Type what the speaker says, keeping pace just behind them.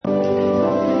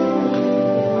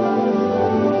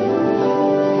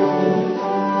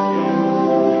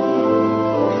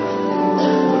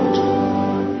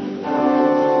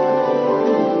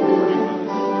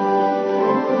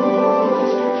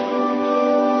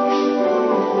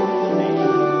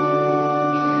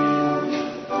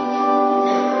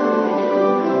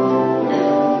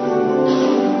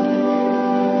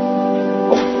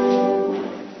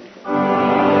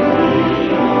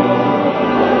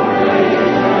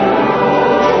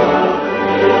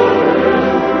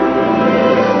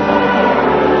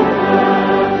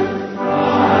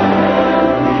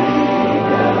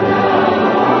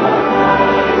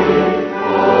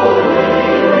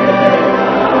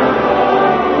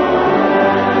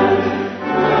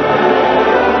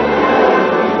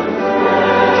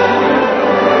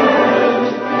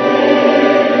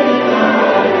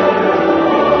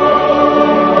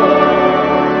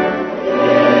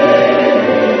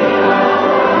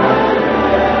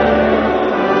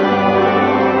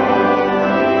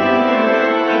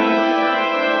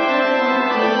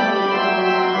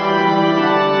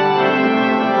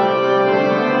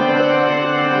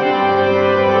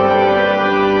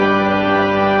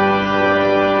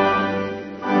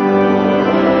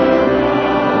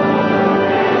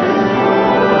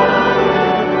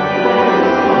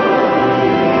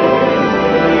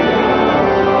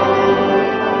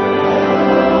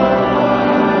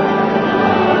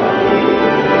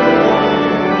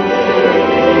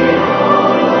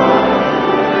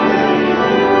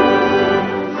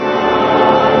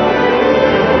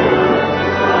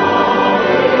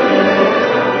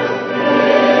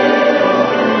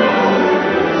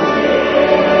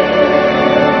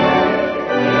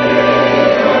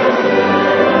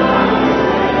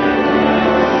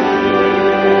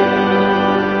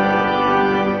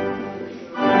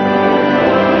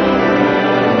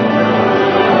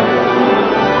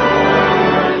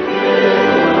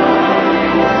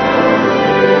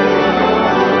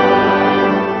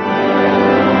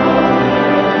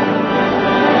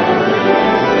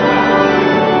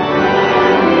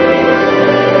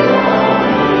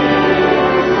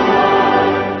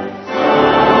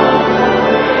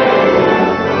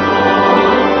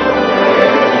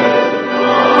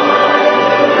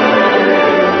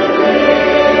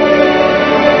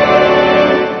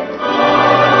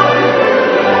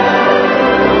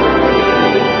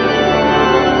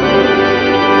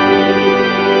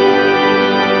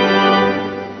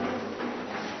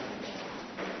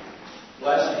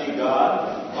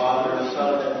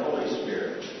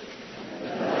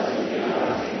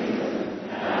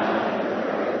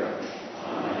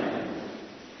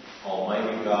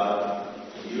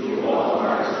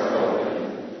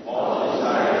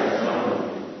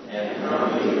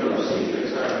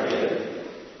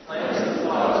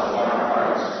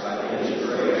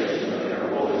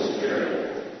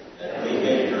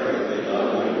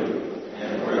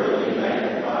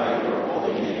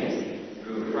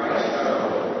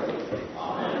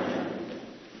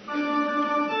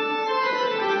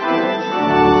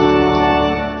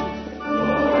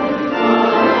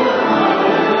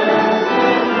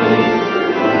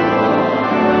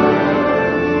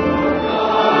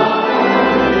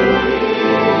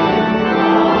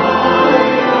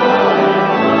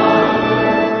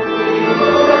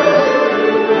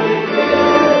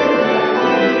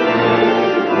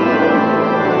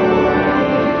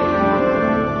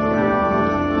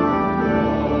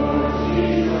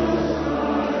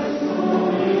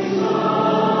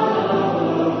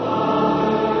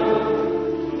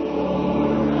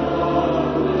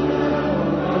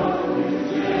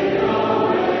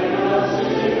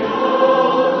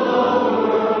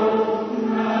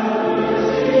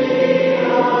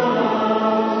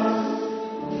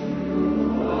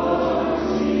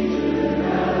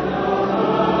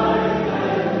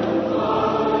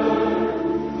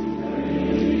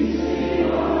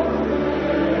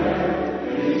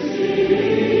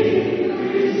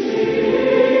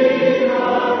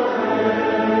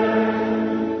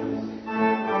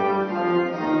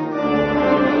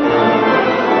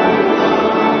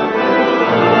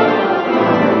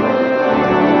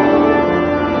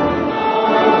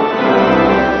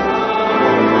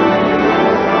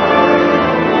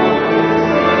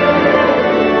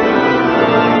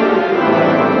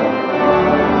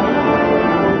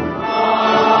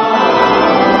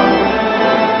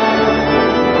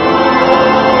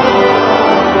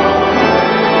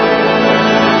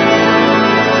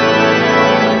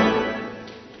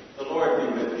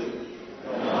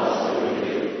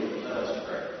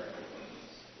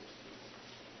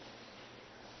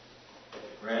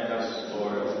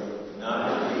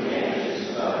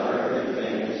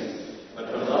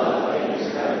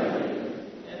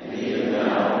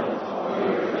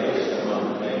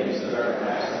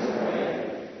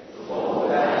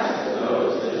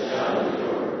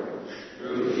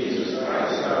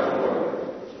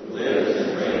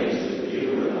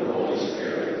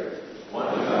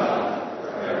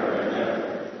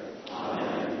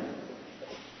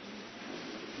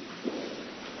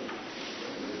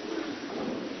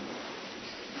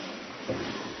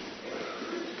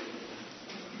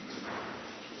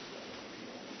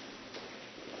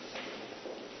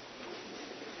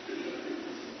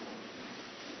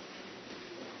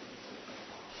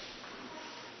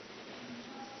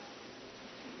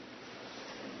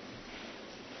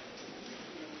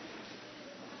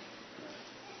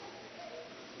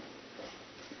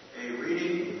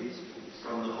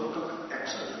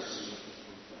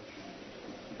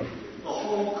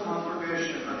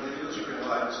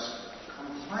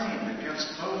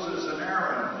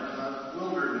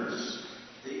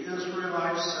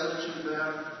said to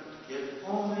them, "If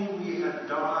only we had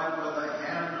died by the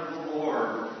hand of the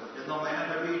Lord in the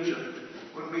land of Egypt,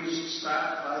 when we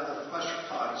sat by the flesh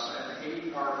pots and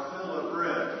ate our fill of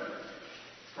bread.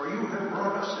 For you have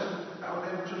brought us out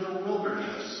into the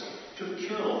wilderness to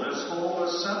kill this whole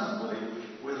assembly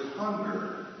with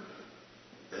hunger."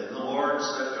 Then the Lord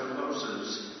said to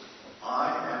Moses, "I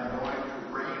am going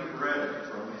to rain bread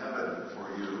from heaven for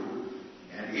you,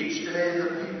 and each day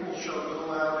the people shall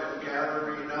go out and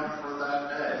gather enough for that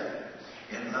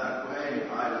day. In that way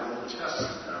I will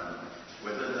test them,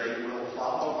 whether they will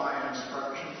follow my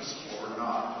instructions or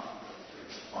not.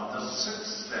 On the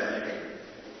sixth day,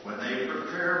 when they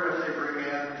prepare what they bring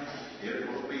in, it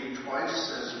will be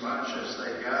twice as much as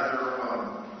they gather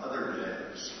on other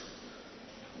days."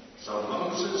 So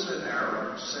Moses and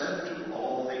Aaron said to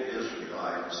all the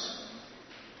Israelites,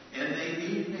 "In the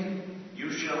evening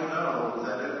you shall know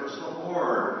that it was the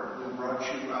Lord who brought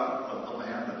you out of the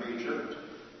land of Egypt,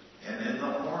 and in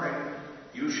the morning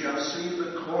you shall see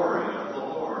the glory of the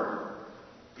Lord,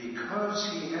 because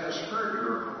he has heard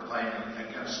your complaining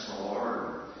against the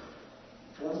Lord.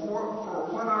 For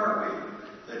what are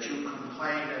we that you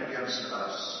complain against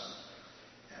us?"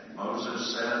 And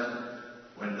Moses said,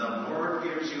 "When the Lord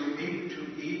gives you meat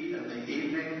to eat in the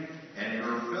evening and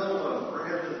your fill of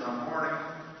bread in the morning,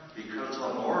 because the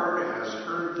Lord has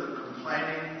heard the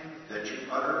complaining that you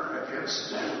utter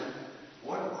against him,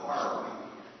 what are we?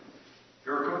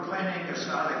 Your complaining is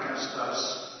not against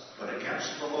us, but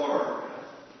against the Lord."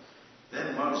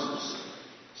 Then Moses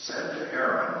said to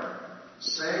Aaron,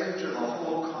 "Say to the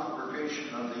whole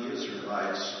congregation of the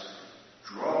Israelites,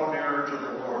 'Draw near to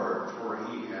the Lord, for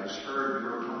he has heard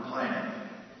your complaining.'"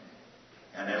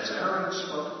 And as Aaron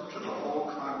spoke to the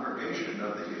whole congregation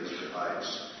of the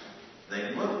Israelites,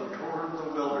 they looked toward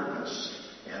the wilderness,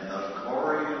 and the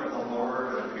glory of the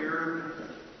Lord appeared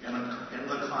in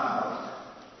the cloud.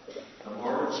 The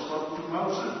Lord spoke to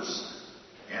Moses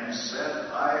and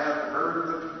said, "I have heard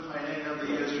the complaining of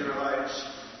the Israelites.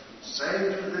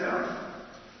 Say to them,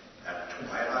 at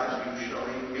twilight you shall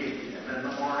eat meat, and in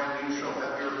the morning you shall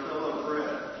have your fill of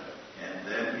bread, and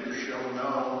then you shall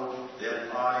know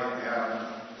that I am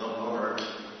the Lord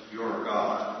your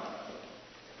God."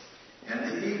 In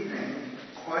the evening,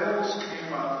 quails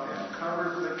came up and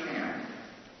covered the camp,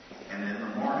 and in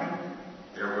the morning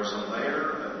there was a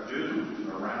layer of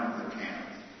dew around the camp.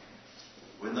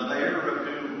 When the layer of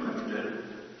dew lifted,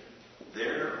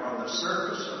 there on the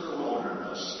surface of the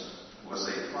wilderness was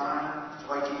a fine,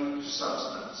 flaky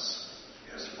substance,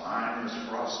 as fine as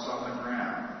frost on the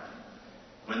ground.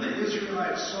 When the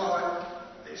Israelites saw it,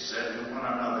 they said to one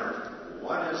another,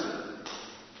 "What is it?"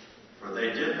 For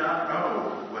they did not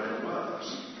know what it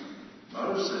was.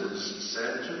 Moses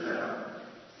said to them,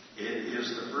 "It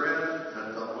is the bread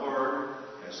that the Lord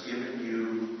has given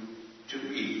you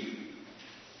to eat."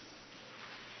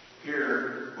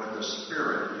 Hear what the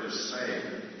Spirit is saying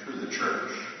to the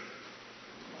church.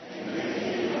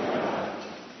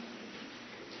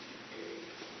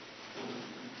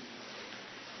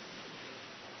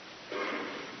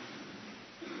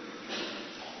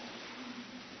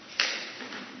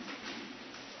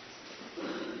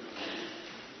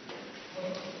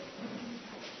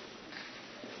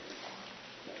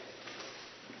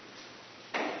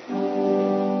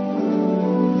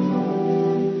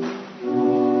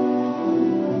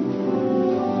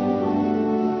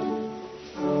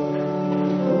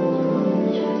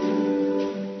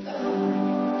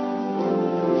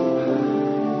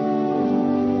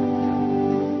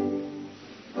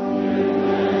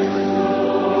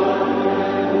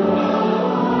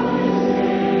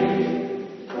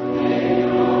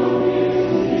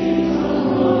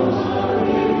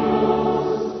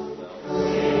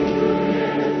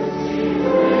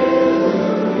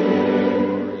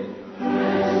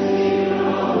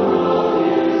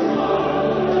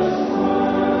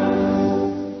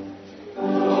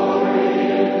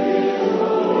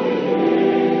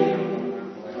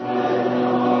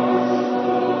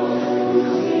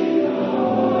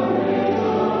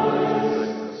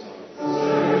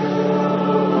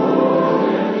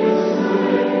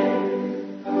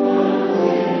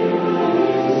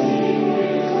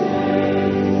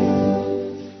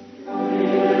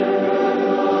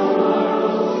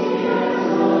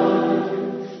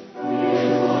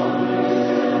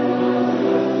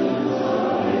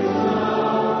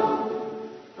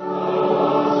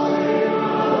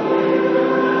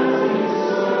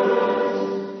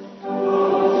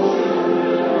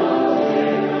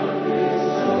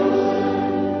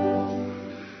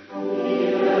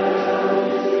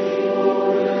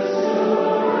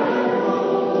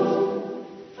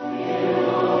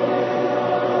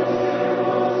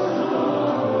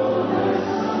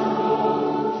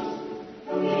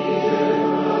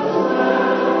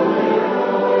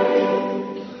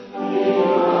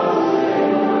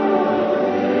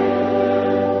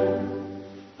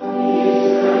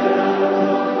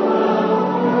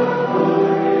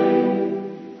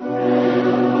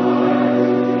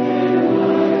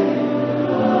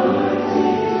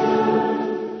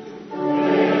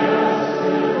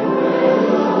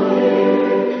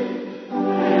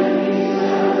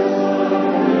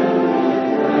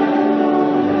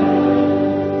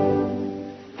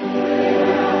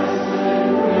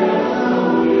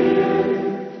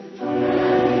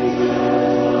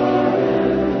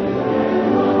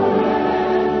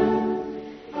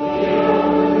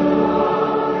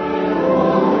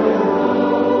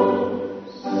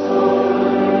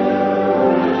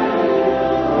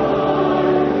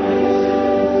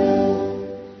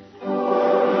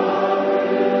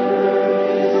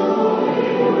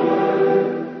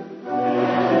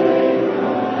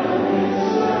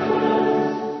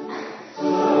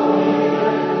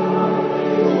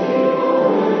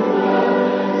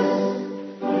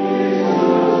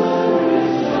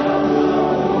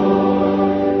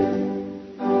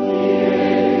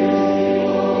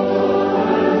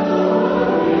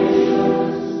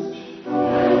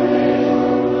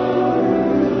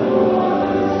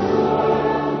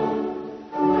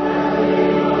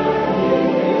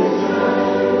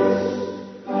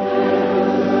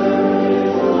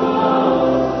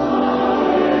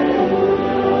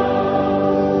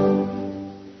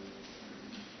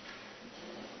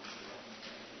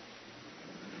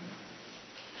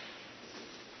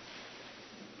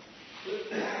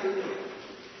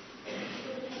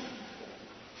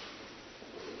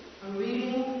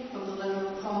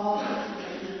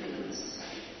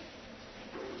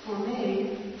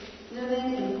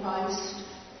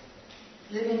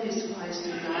 Living is Christ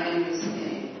and dying is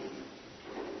gain.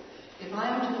 If I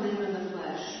am to live in the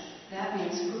flesh, that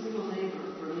means fruitful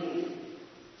labor for me,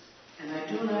 and I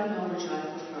do not know which I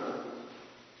prefer.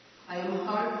 I am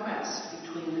hard-pressed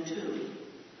between the two.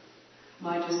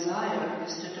 My desire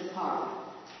is to depart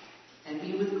and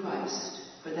be with Christ,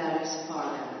 for that is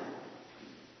far better.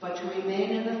 But to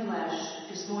remain in the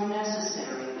flesh is more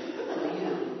necessary for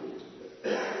you.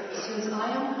 Since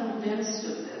I am convinced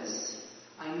of this,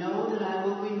 I know that I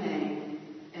will remain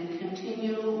and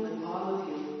continue with all of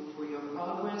you for your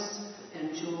progress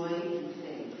and joy in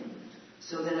faith,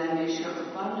 so that I may share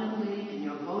abundantly in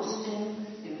your boasting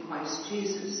in Christ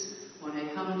Jesus when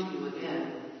I come to you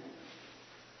again.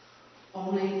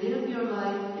 Only live your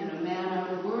life in a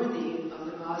manner worthy of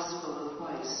the gospel of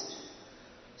Christ,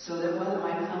 so that whether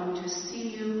I come to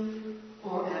see you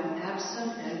or am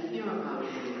absent and hear about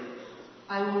you,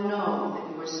 I will know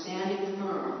that you are standing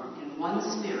firm in one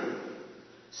spirit,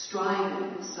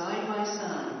 striving side by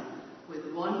side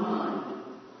with one mind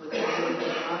for the faith of the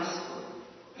gospel,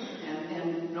 and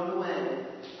in no way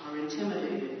are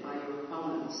intimidated by your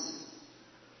opponents.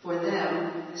 For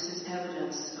them, this is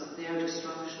evidence of their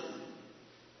destruction,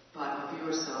 but of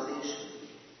your salvation.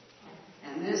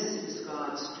 And this is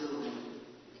God's doing.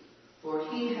 For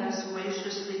he has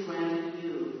graciously granted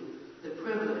you the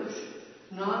privilege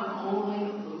not only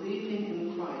of believing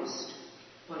in Christ,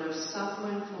 but of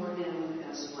suffering for him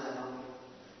as well,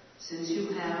 since you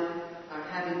are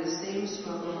having the same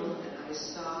struggle that you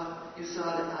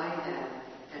saw that I had,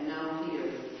 and now hear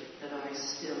that I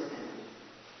still have.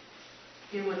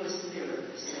 Hear what the Spirit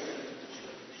is saying to the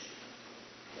church.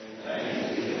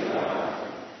 Thanks be to God.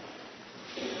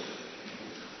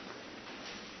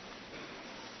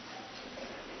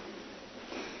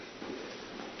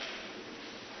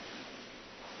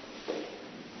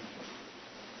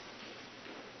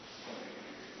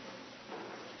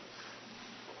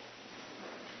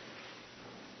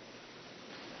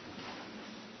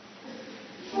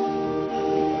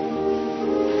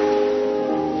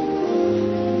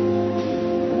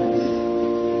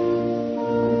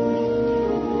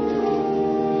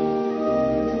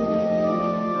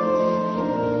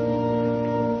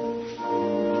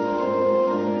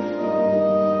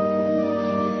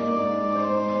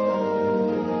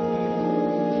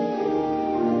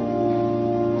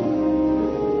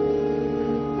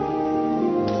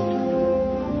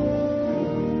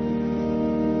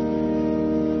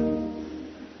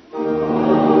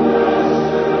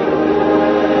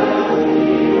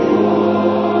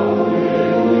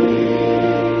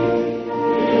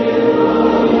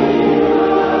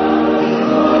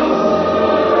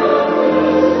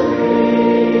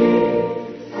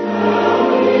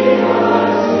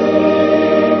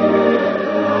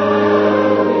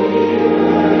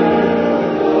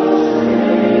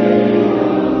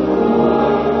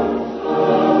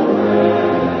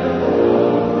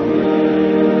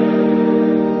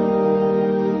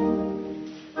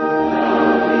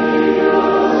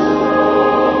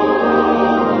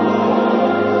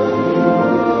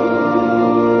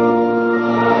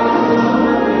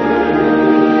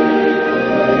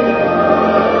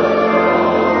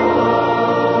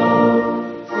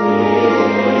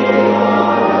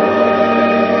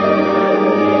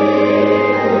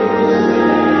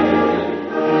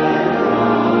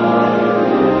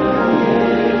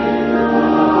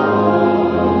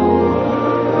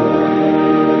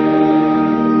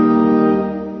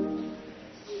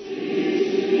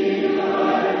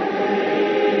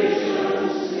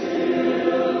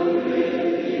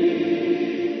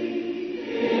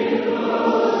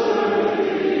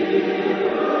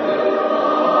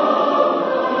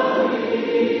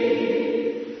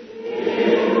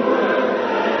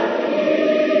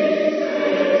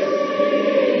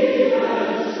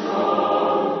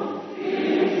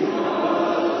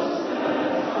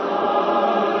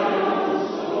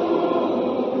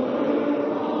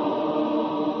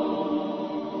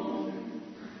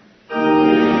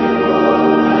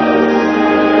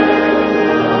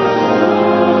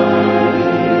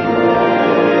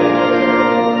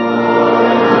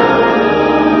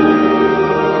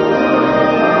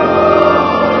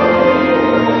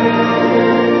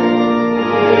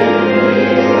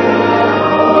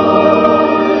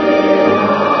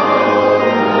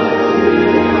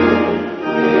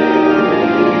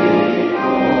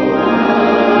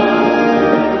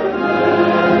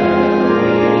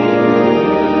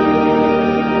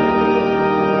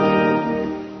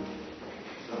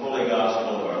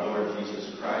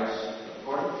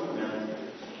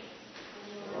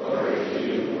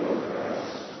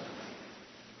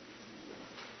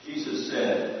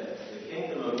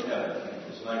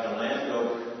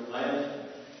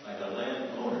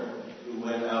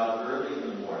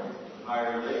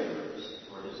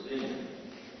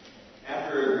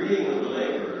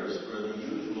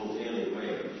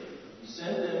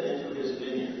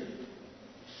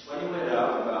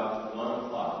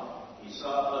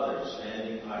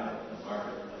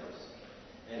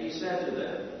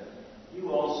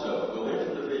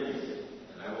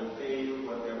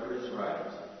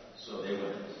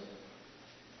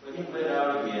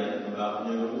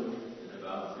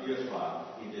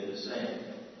 o'clock, he did the same.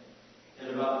 And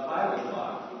about 5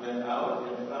 o'clock, he went out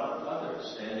and found others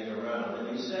standing around.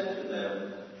 And he said to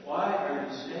them, "Why are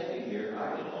you standing here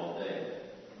idle all day?"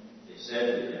 They said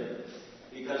to him,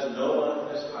 "Because no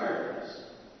one has hired us."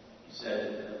 He said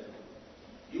to them,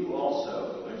 "You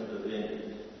also go into the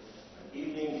vineyard." When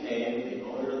evening came, the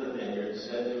owner of the vineyard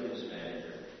said to his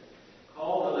manager,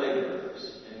 "Call the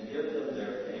laborers and give them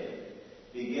their pay,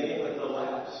 beginning with the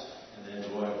last and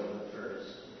then going to the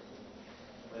first."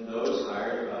 When those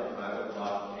hired about 5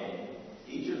 o'clock came,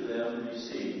 each of them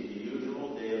received the usual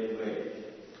daily wage.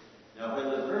 Now when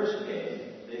the first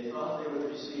came, they thought they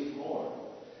would receive more,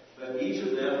 but each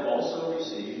of them also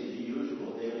received the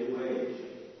usual daily wage.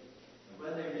 And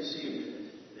when they received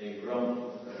it, they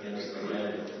grumbled against the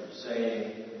landlord,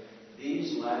 saying,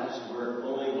 "These last work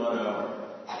only 1 hour.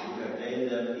 You have made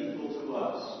them equal to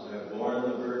us, who have borne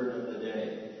the burden of the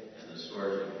day and the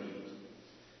scorching heat."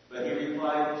 But he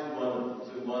replied to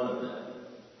one of them,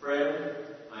 "Friend,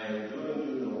 I am doing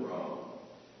you no wrong.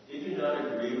 Did you not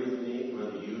agree with me for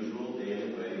the usual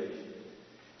daily wage?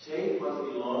 Take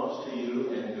what belongs to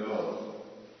you and go.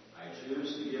 I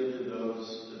choose to give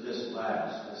to this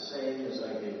last the same as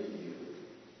I give to you.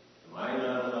 Am I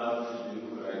not allowed to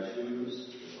do what I choose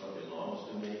with what belongs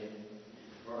to me?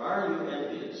 Or are you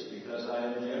envious because I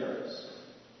am generous?"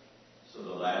 So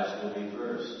the last will be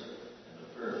first, and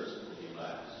the first will be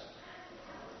last.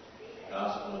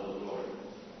 Gospel of the Lord.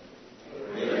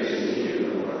 Praise to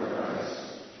you, Lord Christ.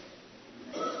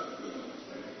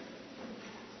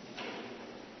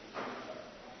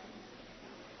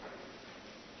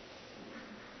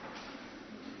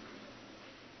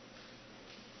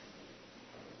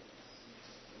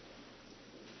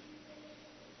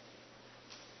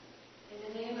 In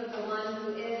the name of the one who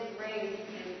is grace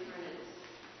incarnate.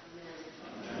 Amen.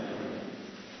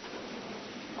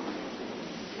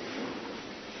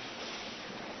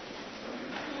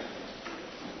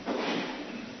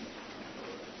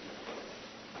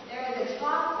 There is a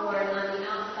chalkboard on the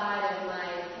outside of my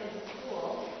kids'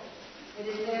 school. It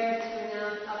is there to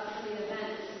announce upcoming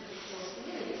events in the school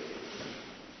community.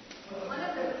 One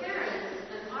of the parents,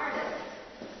 an artist,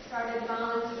 started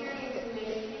volunteering to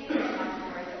maintain the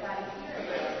chalkboard about a year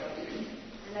ago.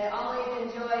 And I always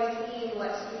enjoy seeing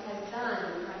what she has done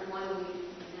from 1 week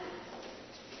to the next.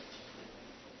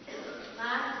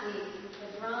 Last week, the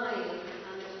drawing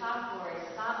on the chalkboard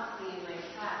stopped me in my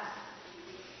tracks.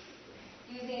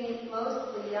 Using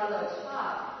mostly yellow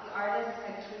chalk, the artist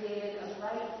had created a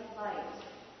bright light.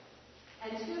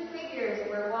 And 2 figures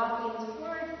were walking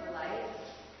towards the light,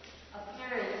 a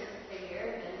parent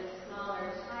figure and a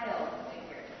smaller child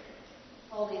figure,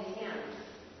 holding hands.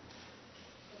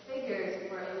 The figures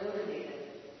were illuminated.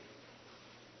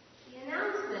 The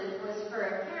announcement was for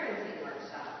a parenting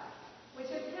workshop, which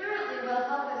apparently will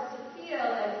help us to feel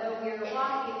as though we are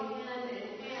walking hand in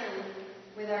hand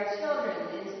with our children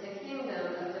into the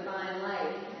kingdom of divine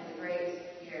life and the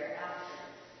great hereafter.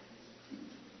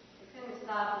 I couldn't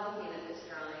stop looking at this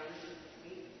drawing this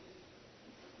week,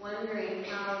 wondering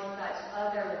how such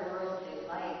otherworldly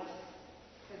light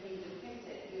could be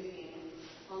depicted using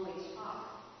only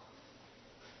chalk.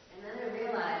 And then I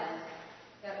realized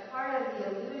that part of the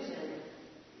illusion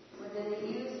was in the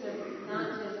use of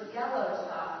not just yellow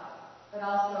chalk, but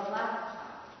also black chalk.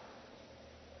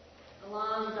 The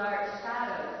long dark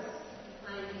shadows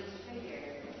behind each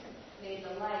figure made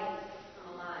the light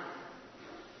come alive.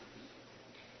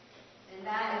 And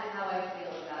that is how I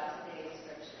feel about today's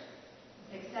scripture.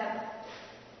 Except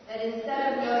that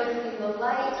instead of noticing the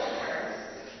light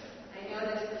first, I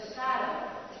notice the shadow,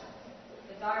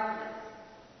 the darkness,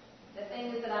 the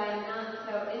things that I am not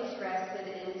so interested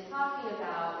in talking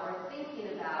about or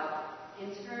thinking about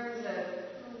in terms of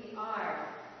who we are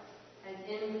as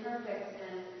imperfect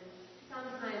and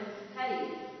sometimes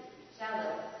petty,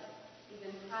 jealous,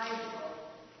 even prideful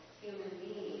human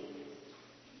beings.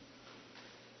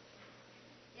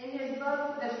 In his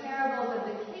book, The Parables of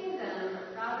the Kingdom,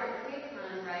 Robert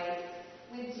Capron writes,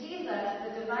 "With Jesus,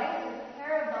 the device of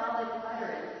parabolic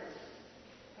utterance,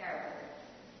 parable,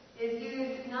 is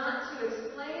used not to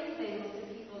explain things to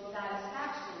people's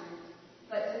satisfaction,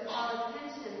 but to call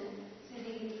attention to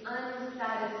the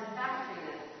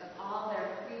unsatisfactoriness of all their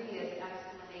previous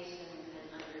explanations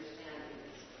and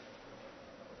understandings."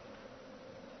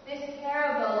 This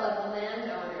parable of the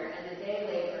landowner and the day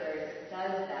laborers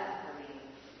does that for me.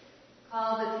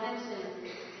 Calls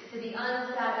attention to the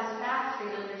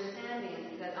unsatisfactory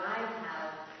understandings that I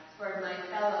have toward my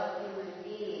fellow human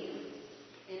beings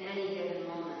in any given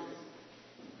moment.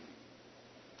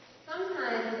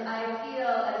 Sometimes I feel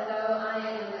as though I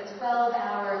am a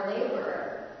 12-hour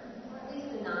laborer, or at least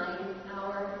a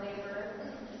 9-hour laborer.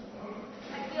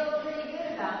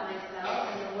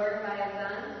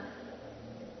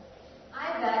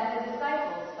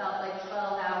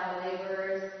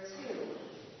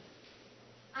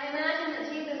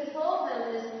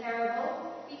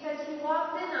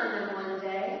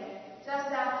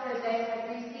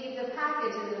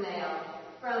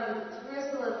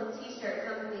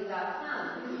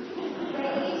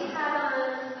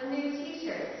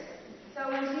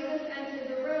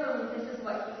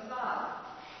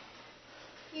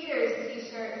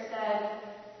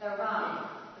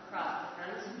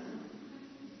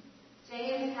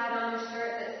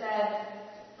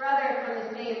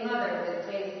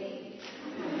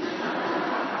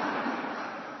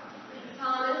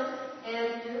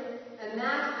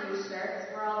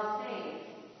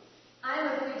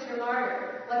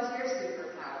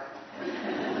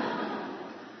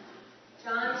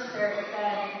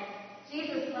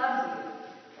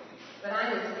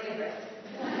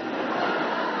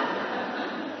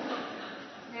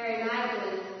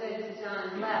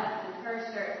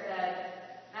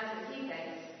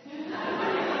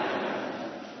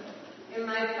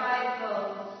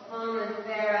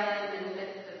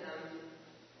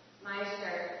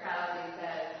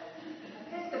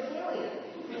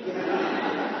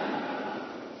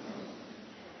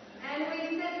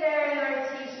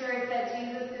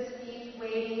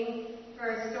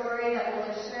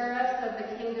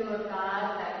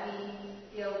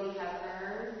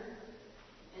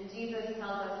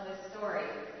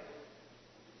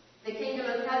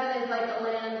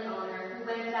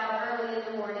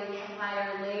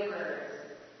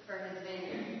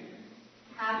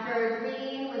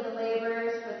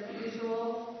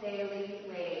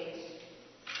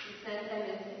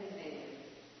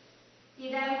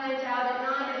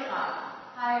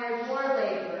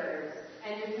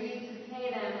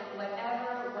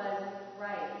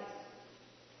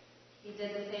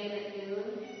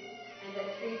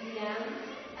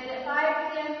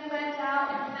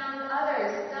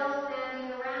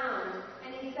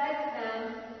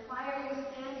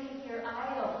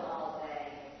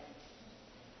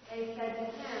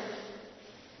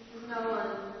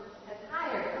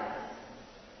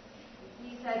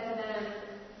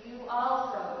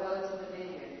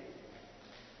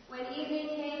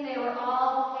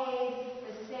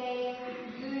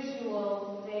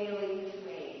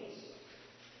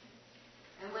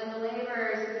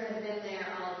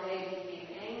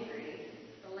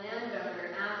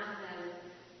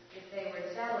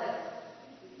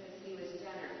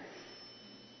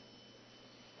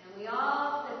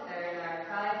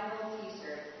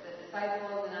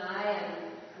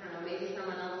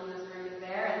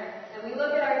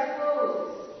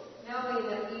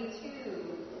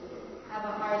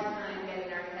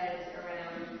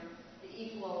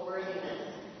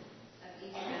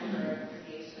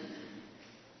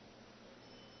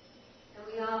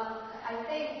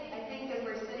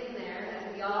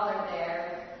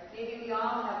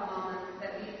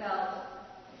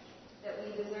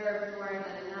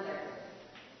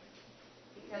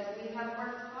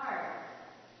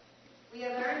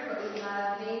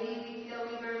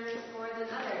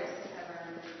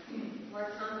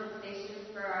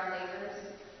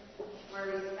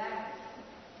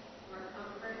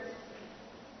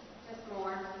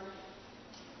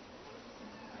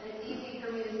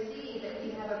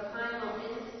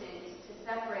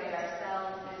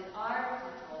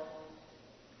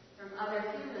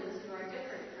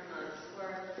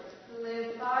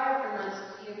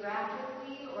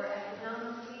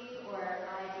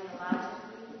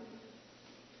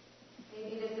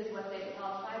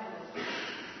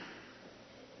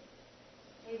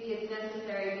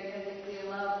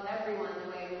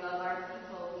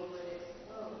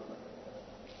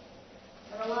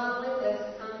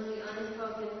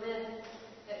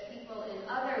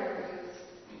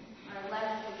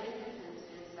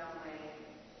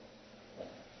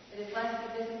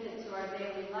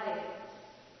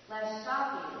 less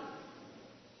shocking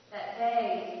that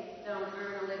they don't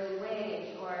earn a living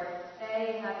wage, or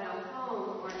they have no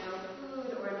home, or no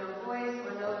food, or no voice,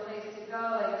 or no place to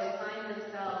go as they find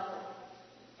themselves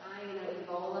dying of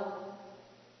Ebola.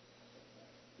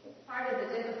 Part of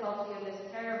the difficulty of this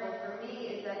parable for me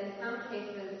is that in some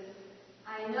cases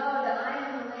I know that I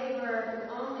am a laborer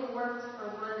who only worked for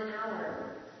 1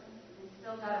 hour and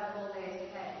still got a full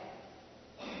day's pay.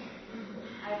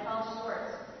 I fall short,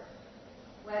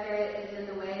 whether it is in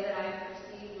the way that I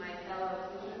perceive my fellow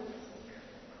humans,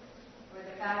 or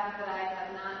the fact that I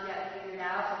have not yet figured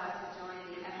out how to join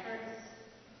the efforts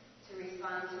to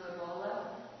respond to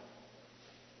Ebola,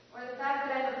 or the fact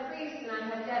that I'm a priest and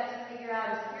I have yet to figure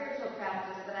out a spiritual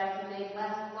practice that I can make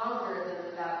last longer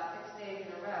than about 6 days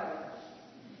in a row.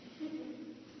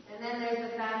 And then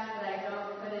there's the fact that I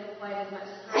don't put in quite as much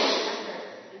time and effort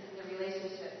into the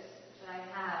relationships that I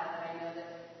have that I know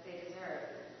that they deserve.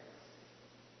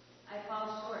 I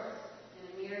fall short in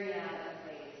a myriad of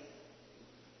ways.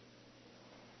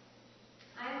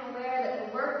 I'm aware that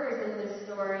the workers in this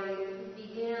story who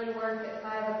began work at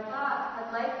 5 o'clock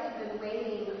had likely been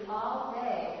waiting all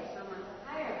day for someone to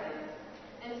hire them.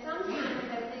 And sometimes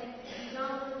I think we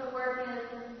don't put the work in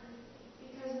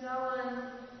because no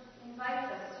one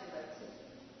invites us to it.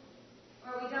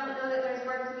 Or we don't know that there's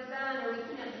work to be done, or we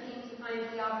can't seem to find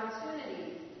the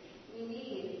opportunity we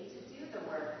need to do the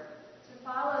work, to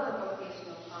follow the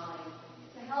vocational calling,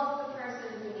 to help the person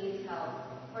who needs help,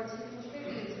 or to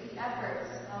contribute to the efforts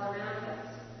all around us.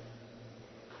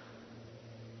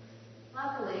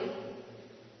 Luckily,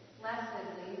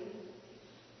 blessedly,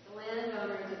 the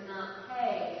landowner does not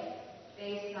pay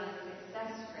based on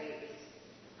success rates,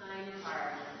 time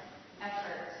cards,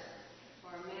 effort,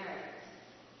 or merit,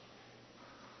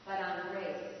 but on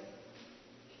grace.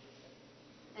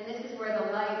 And this is where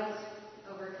the light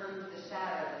overcomes the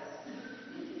shadows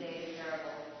in today's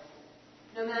parable.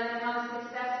 No matter how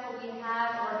successful we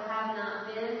have or have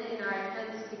not been in our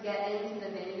attempts to get into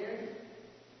the vineyard,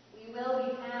 we will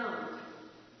be found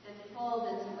and pulled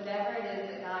into whatever it is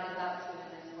that God is up to in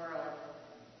this world,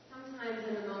 sometimes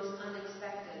in the most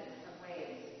unexpected of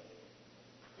ways.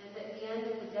 And at the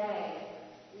end of the day,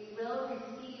 we will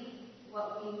receive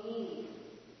what we need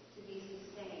to be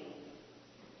sustained.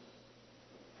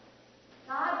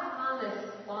 God promised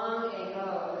long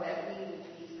ago that we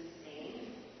would be sustained,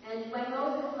 and when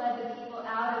Moses led the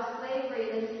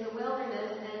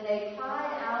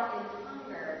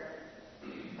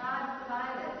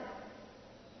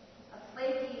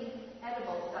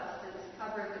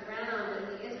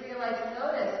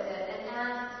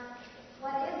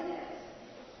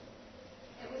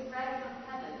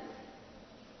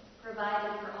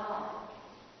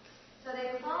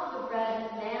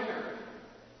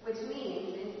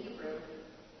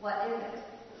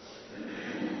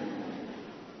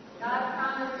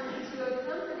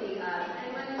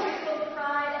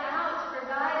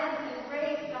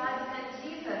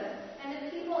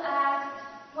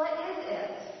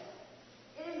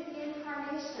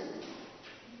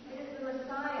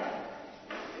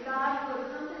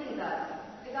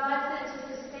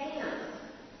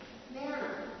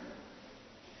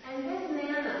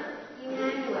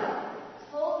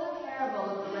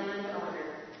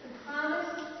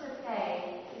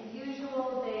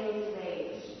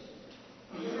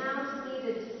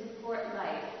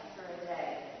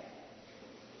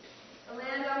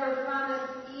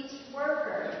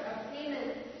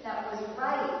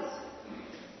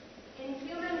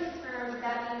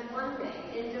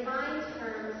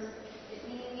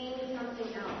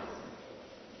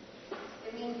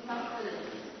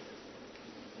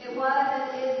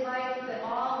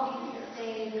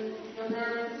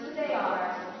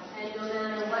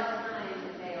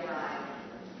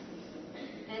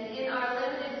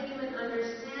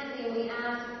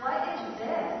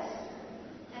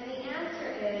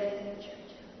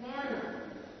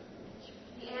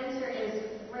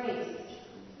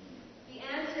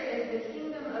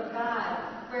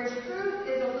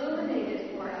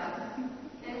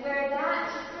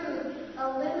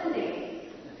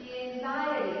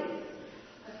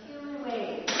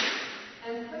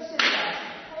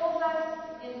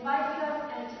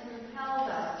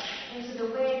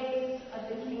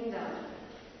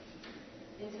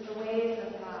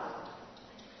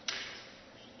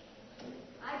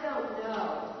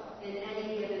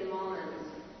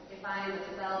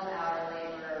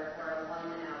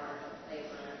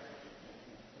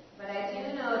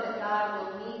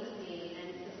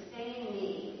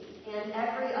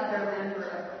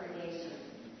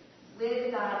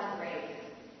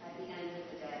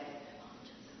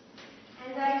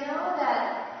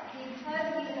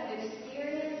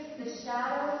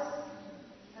shadows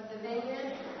of the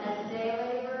vineyard as day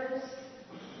laborers,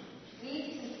 we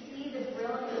can see the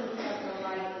brilliance of the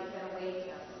light that awaits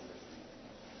us.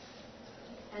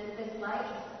 And this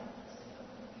light,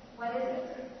 what is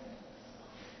it?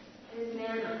 It is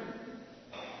manna.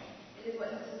 It is what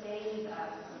sustains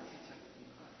us.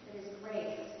 It is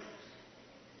grace.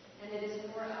 And it is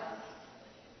for us.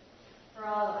 For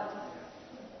all of us.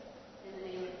 In the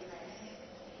name of Christ.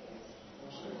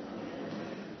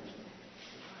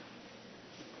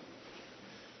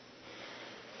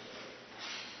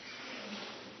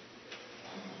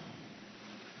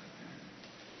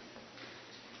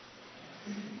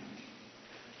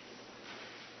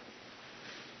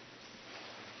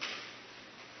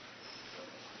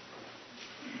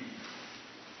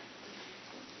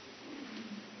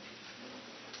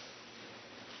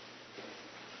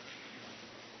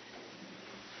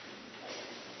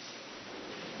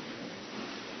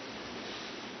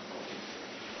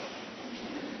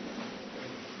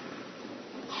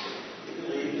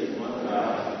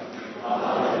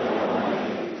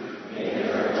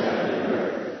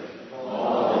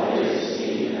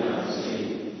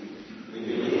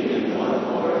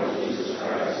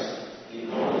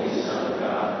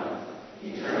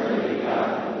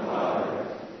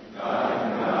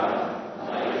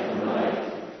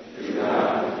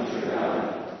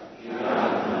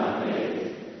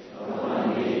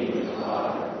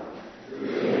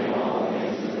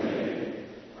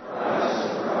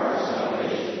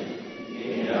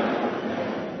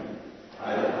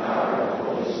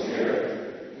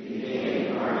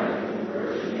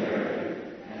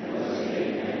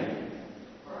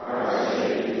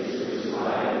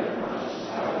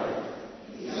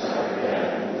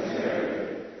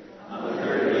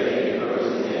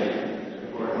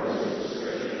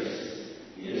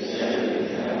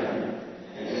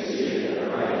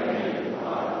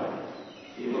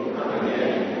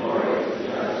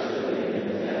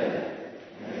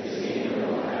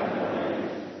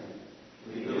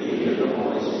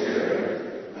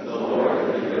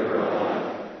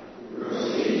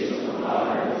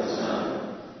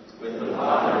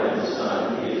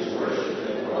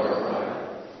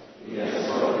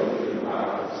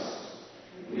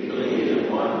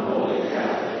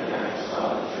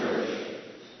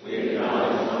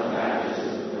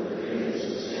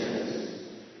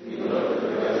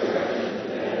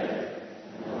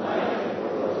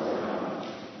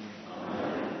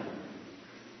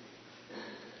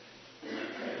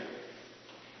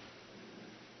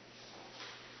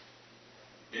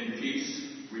 In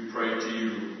peace, we pray to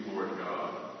you, Lord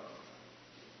God.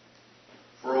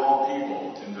 For all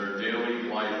people in their daily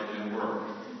life and work.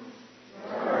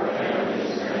 For our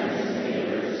families, friends, and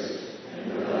neighbors,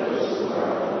 and for those who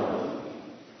are alone.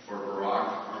 For Barack,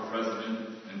 our president,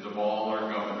 and Deval,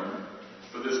 our governor.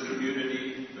 For this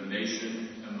community, the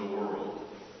nation, and the world.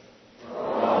 For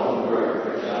all who work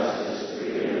for justice,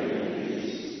 freedom, and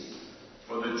peace.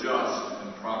 For the just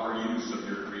and proper use of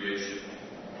your creation.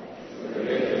 For the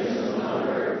victims of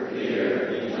hunger, fear,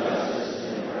 injustice,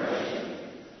 and oppression.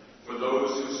 For those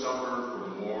who suffer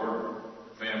from war,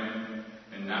 famine,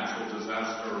 and natural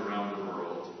disaster around the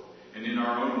world, and in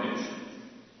our own nation.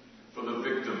 For the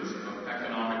victims of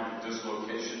economic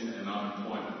dislocation and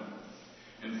unemployment.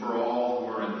 And for all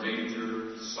who are in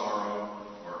danger, sorrow,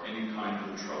 or any kind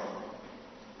of trouble.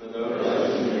 For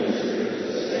those who minister to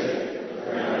the sick, the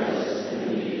friendless, and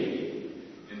needy.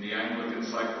 In the Anglican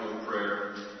cycle of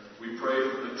prayer, we pray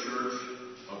for the Church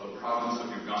of the province of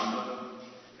Uganda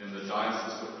and the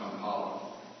Diocese of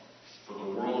Kampala, for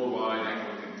the worldwide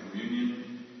Anglican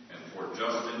Communion, and for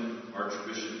Justin,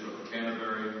 Archbishop of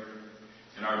Canterbury.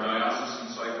 In our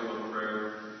diocesan cycle of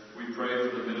prayer, we pray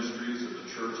for the ministries of the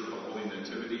Church of the Holy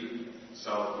Nativity,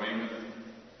 South Weymouth,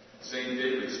 St.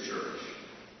 David's Church,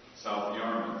 South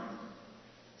Yarmouth,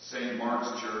 St. Mark's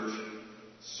Church,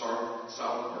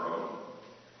 Southborough,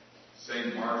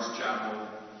 St. Mark's Chapel,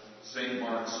 St.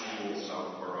 Mark's School,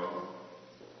 Southborough,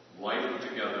 Life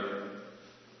Together,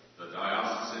 the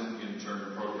Diocesan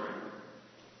Intern Program,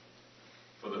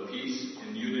 for the peace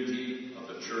and unity of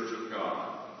the Church of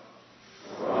God.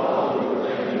 For all who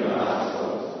proclaim the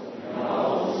gospel, and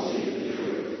all who seek the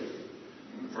truth.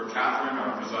 For Catherine,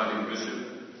 our presiding bishop,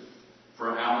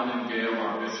 for Alan and Gail,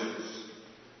 our bishops,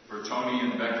 for Tony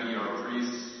and Becky, our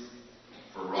priests,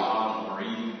 for Rob,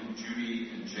 Maureen,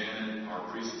 Judy, and Janet,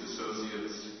 our priest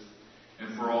associates,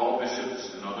 and for all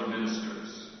bishops and other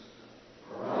ministers.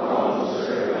 For all who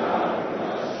serve God and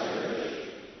God's church.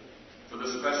 For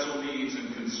the special needs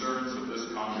and concerns of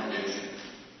this congregation.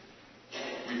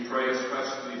 We pray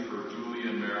especially for Julie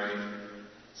and Mary,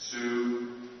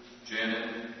 Sue,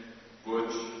 Janet,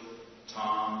 Butch,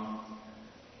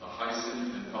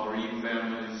 Maureen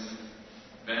families,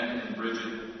 Ben and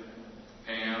Bridget,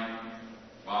 Pam,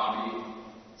 Bobby,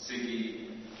 Siggy,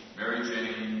 Mary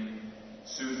Jane,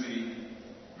 Susie,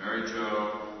 Mary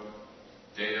Jo,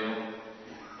 Dale,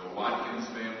 the Watkins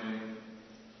family,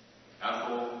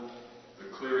 Ethel, the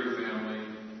Cleary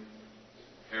family,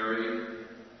 Harry,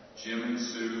 Jim and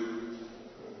Sue,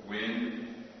 Wynn,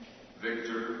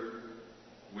 Victor,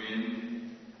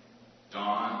 Wynn,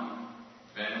 Don,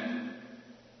 Ben,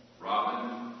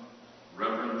 Robin,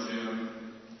 Reverend Jim,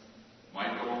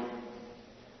 Michael,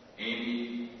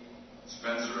 Amy,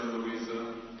 Spencer and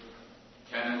Louisa,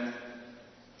 Kenneth,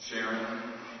 Sharon,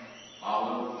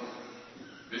 Olive,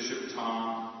 Bishop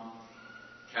Tom,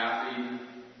 Kathy,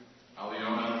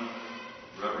 Aliona,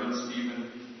 Reverend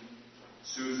Stephen,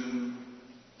 Susan,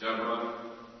 Deborah,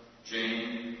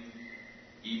 Jane,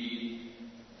 Edie,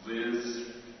 Liz,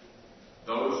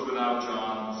 those without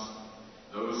jobs,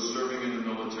 those serving in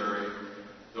the military,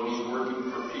 those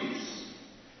working for peace,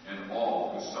 and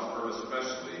all who suffer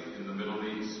especially in the Middle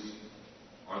East.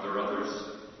 Are there others?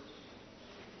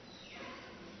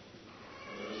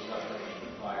 Those suffering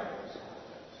in the fires.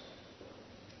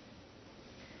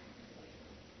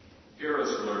 Hear us,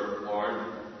 Lord.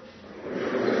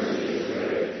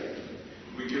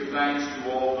 We give thanks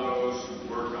to all those who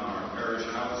work on our parish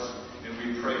house, and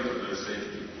we pray for their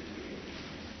safety.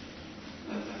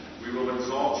 We will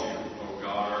exalt you, O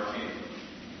God, our King.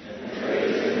 And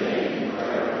praise your name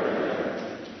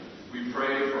forever. We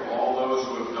pray for all those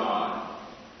who have died,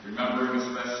 remembering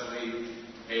especially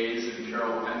Hayes and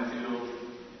Carol Penfield,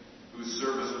 whose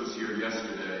service was here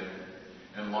yesterday,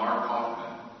 and Lara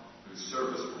Kaufman, whose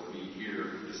service will be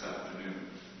here this afternoon.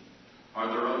 Are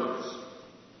there others?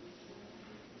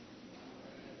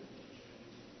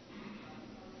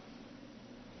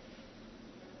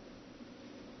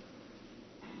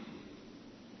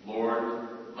 Lord,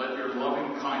 let your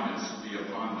loving kindness be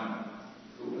upon them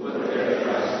Who put their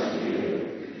trust in you.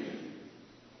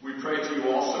 We pray to you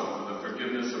also for the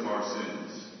forgiveness of our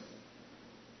sins.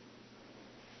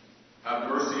 Have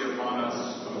mercy upon us,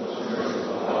 Most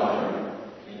merciful Father,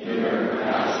 in your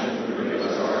compassion forgive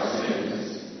us our sins,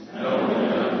 known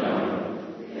and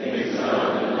unknown, things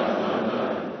done and left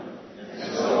undone,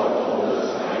 and so uphold us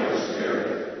by your Spirit,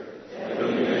 that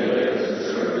we may live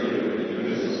to serve you in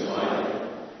newness of life,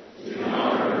 to the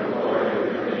honor and glory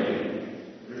of your name,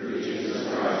 through Jesus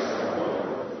Christ our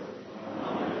Lord.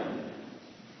 Amen.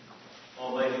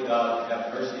 Almighty God,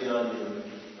 have mercy on you,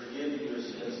 forgive you your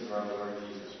sins through our Lord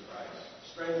Jesus Christ,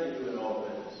 strengthen you in all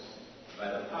goodness, by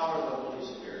the power of the Holy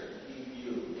Spirit, keep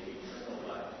you in eternal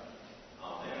life.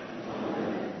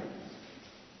 Amen.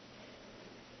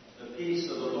 The peace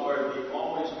of the Lord be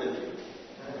always with you.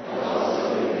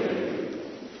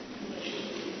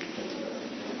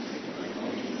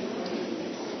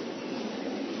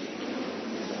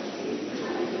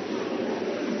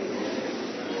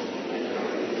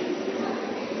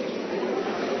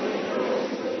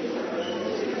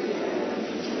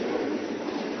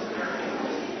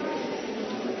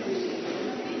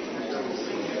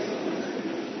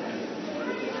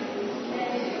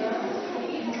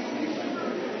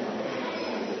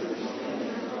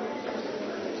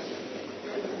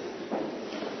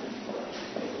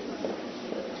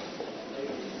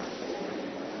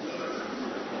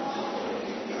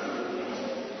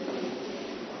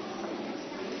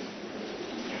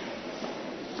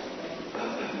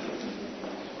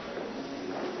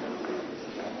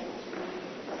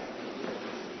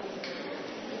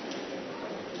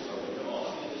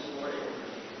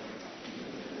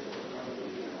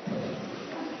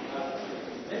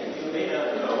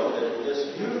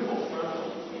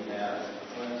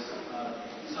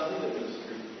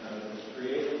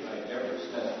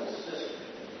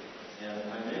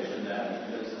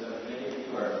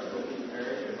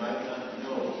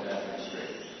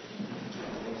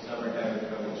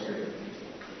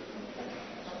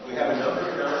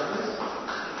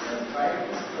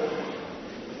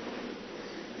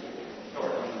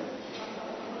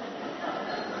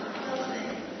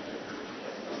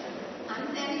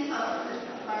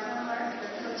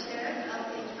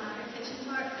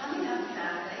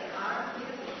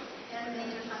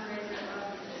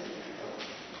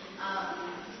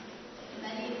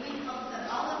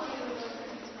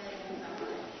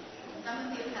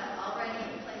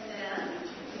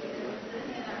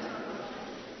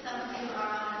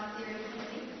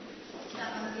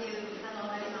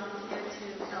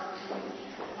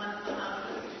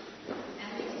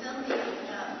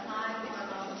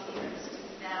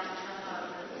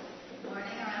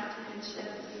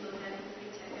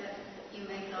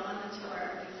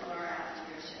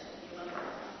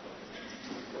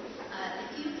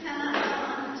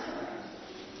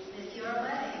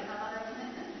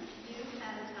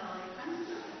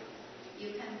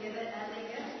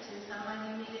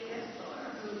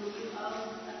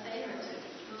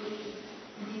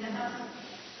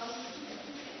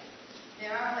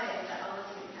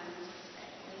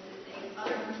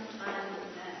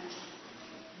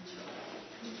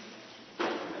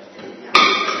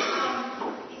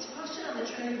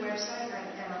 website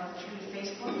and on the Trinity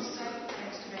Facebook site,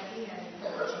 thanks to Becky and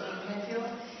Janine Penfield.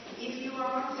 If you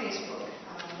are on Facebook,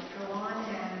 go on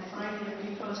and find it and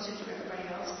repost it to everybody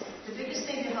else. The biggest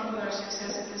thing to help with our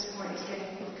success at this point is getting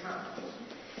people to come.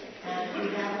 And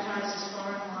we've advertised as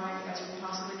far and wide as we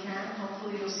possibly can.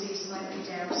 Hopefully you'll see slightly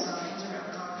damp signs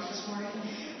around Concord this morning.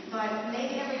 But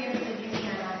make every effort that you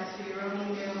can, either through your own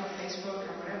email or Facebook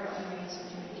or whatever other means of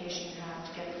communication you have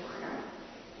to get the word out.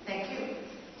 Thank you.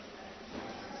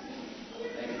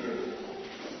 Thank you.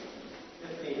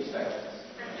 15 seconds.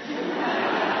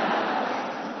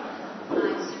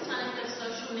 Satanica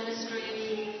Social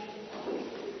Ministry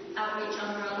Outreach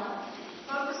Umbrella.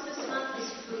 Focus this month is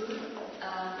food,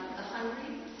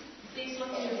 hungry. Please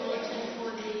look in your bulletin for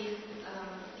the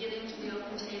Giving to the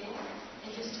Open Table.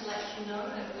 And just to let you know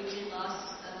that we did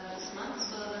last this month,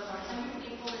 so there are 100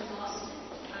 people in Boston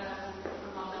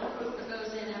from our little group that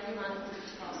goes in every month to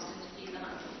Boston to feed the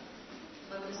hungry.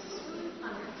 Focus is food,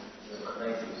 hunger.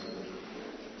 Thank you, Susan.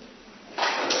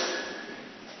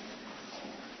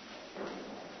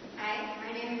 Hi, my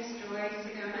name is Joy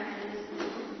Sagona, and this is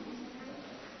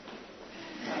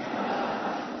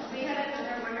we had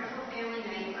another wonderful family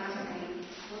night last night.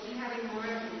 We'll be having more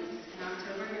of these in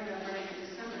October, November, and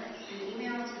December. An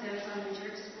email to those on the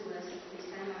church school list will be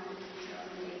sent out with details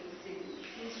and dates soon.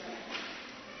 Please write.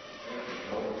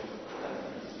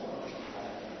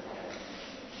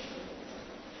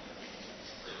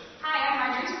 Hi, I'm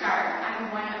Marjorie Scarr.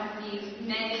 I'm one of the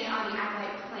many on the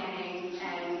Acolyte planning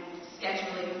and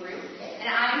scheduling group. And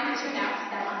I'm here to announce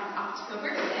that on October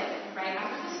 5th, right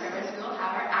after the service, we will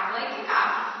have our Acolyte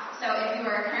kickoff. So if you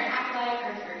are a current Acolyte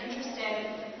or if you're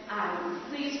interested,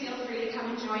 please feel free to come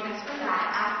and join us for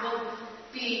that. We'll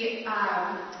be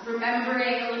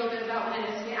remembering a little bit about what it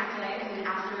is to be Acolyte, and then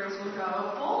afterwards we'll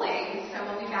go bowling. So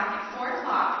we'll be back at 4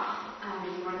 o'clock.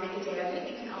 If you want to make a day of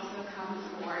it, you can also come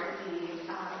for the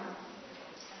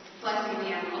blessing the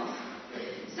animals.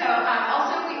 So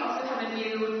we also have a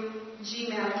new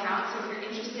Gmail account, so if you're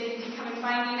interested, you can come and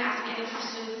find me and ask me any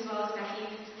questions, as well as Becky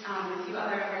and a few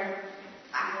other of our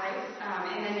acolytes.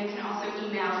 And then you can also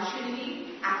email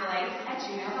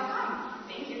trinityacolytes@gmail.com.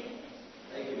 Thank you.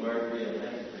 Thank you, Marjorie, and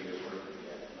thank you for your work with the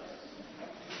acolytes.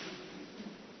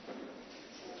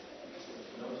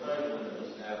 No time limit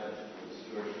established for the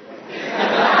stewardship.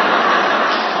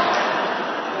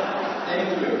 Thank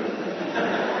you.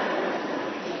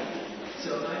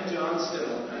 So I'm John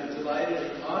Stone. I'm delighted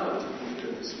and honored to be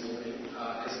here this morning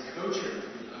as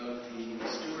co-chairman of the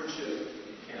Stewardship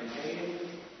Campaign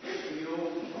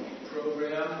Field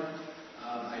Program.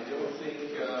 I don't think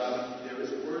there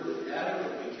is a word that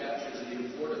adequately captures the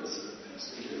importance of this.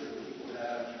 And different people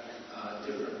have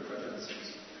different preferences.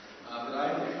 But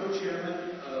I'm the co-chairman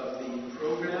of the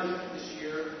program this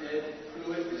year. Ed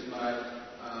Pruitt is my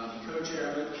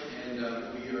co-chairman, and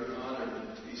we are honored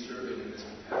to be serving in this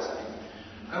capacity.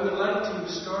 I would like to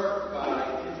start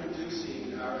by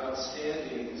introducing our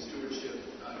outstanding stewardship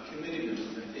committee members.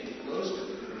 I think most of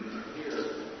them are here.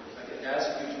 I can ask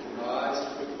you to rise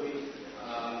quickly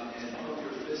and pump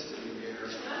your fist in the air.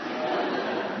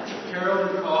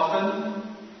 Carolyn Coffin,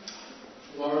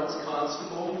 Lawrence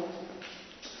Constable,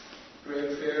 Greg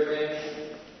Fairbank,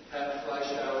 Pat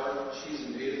Fleischauer, she's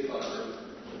an Ada Glover,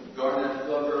 Garnet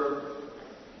Glover,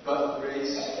 Bud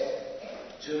Grace,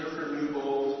 Jennifer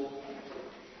Newbold,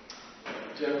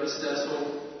 Deborah Stessel,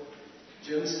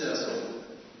 Jim Stessel,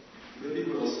 Libby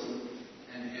Wilson,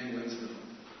 and Ann Winslow.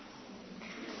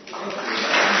 Thank you.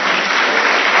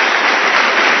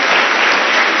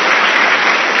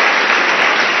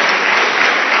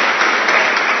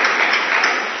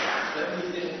 Let me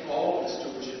thank all of the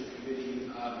Stewardship Committee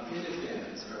in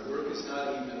advance. Our work is not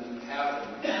even half of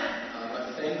it, but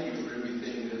thank you for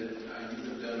everything that you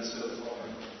have done so far.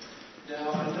 Now,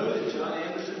 I know that John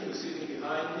Anderson, who's sitting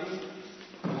behind me,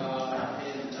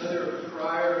 and other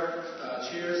prior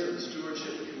chairs of the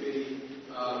Stewardship Committee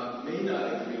may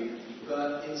not agree,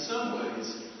 but in some ways,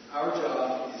 our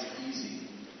job is easy,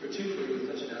 particularly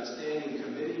with such an outstanding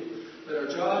committee. But our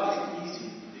job is easy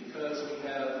because we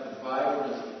have a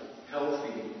vibrant,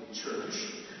 healthy church.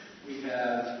 We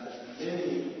have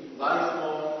many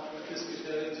lifelong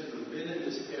Episcopalians who have been in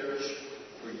this parish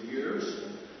for years.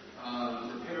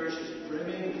 The parish is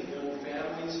brimming with young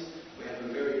families. We have a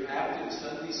very active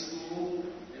Sunday school.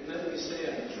 And let me say,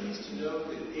 I'm pleased to note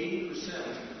that 80%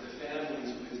 of the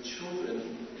families with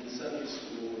children in Sunday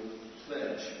school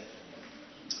pledge.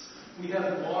 We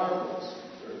have marvelous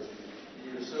clergy.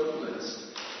 We are so blessed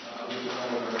with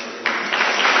all of our children.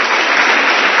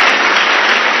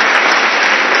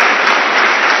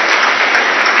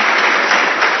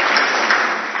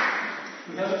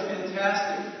 We have a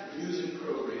fantastic music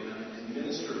program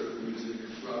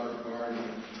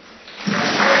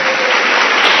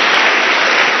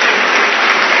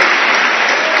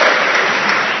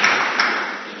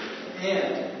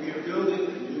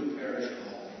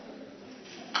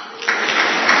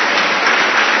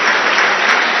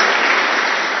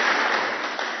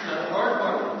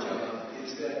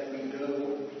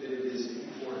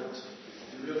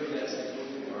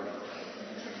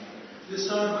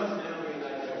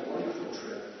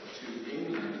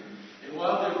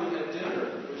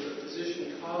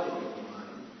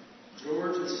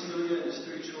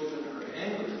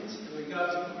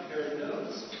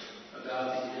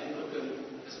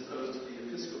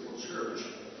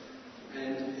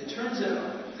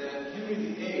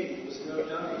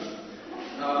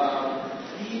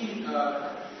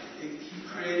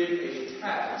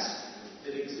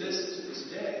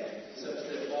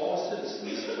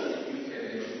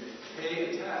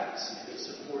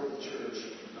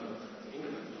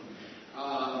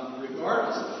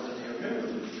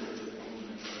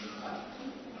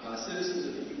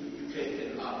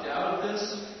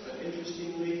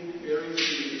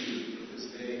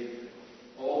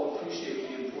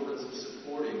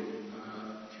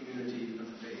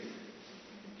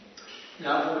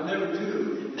Now, it would never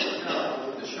do, with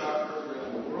the shock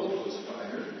program the world was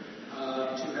fired,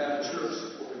 to have a church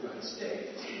supported by the state.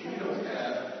 So we don't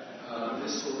have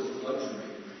this sort of luxury.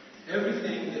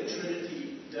 Everything that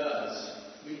Trinity does,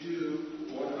 we do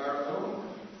on our own.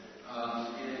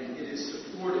 And it is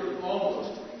supported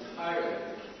almost entirely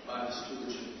by the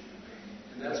stewardship campaign.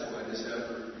 And that's why this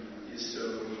effort is so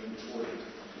important.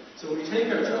 So we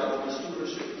take our job in the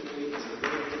stewardship committee as a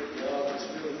very big job. It's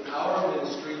really our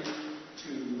ministry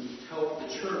to help the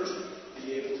church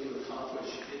be able to accomplish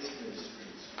its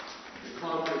ministries. The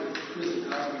Concord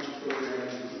Prison Outreach Program,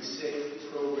 the Be Safe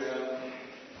program,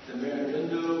 the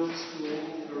Marindo School,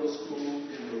 Girls' School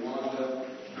in Rwanda,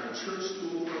 our church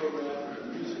school program, our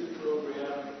music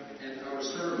program, and our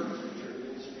sermons, which are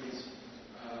ministries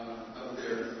of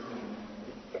their own.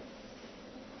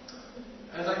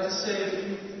 I'd like to say a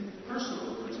few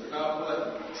personal words about what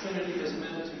Trinity has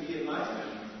meant to me and my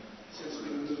family since we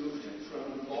moved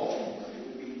from Baltimore. It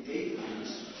will be 8 years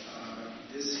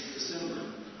this December.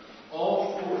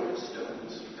 All 4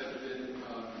 Stones have been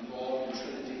involved in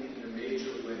Trinity in a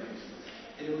major way.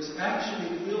 And it was actually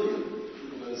William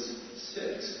who was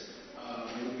 6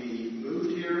 when we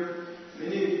moved here.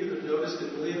 Many of you have noticed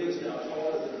that William is now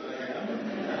taller than I am.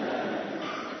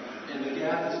 And the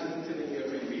gap is lengthening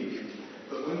every week.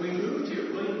 But when we moved here,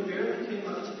 William barely came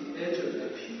up to the edge of the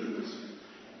pews.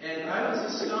 And I was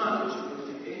astonished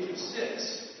when at the age of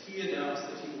 6, he announced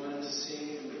that he wanted to sing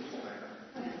in the choir.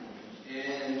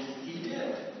 And he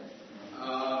did.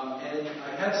 And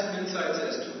I have some insights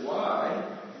as to why.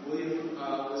 William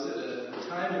was at a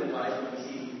time in life when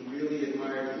he really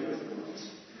admired uniforms.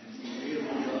 And he really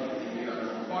loved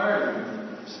the choir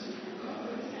uniforms.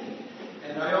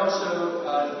 And I also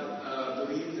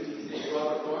believe that he thinks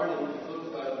Robert Barney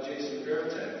looked like Jason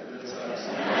Veritek, Red Sox.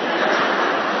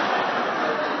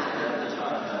 At the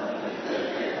time.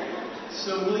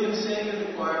 So William sang in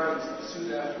the choir and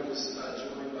soon after was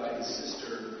joined by his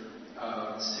sister,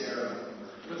 Sarah.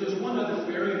 But there's one other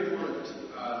very important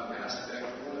aspect,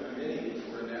 one of the many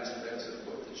important aspects of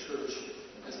what the church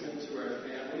has meant to our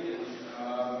family, and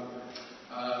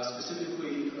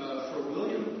specifically for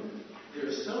William.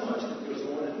 There's so much that goes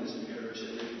on in this parish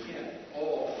that we can't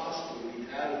all possibly be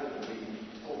adequately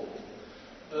told.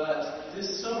 But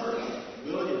this summer,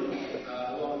 William,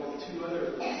 along with 2 other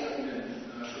young men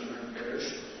from our parish,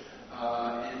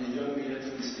 and a young man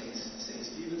from St.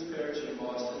 Stephen's Parish in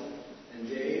Boston, and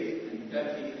Dave and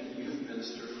Becky, the youth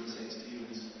minister from St.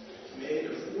 Stephen's, made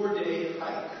a 4-day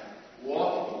hike,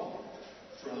 walking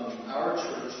from our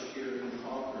church here in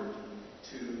Concord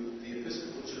to the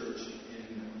Episcopal Church in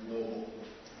Lowell.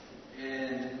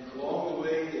 And along the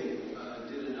way, they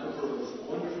did a number of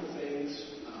wonderful things.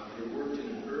 They worked in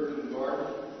an urban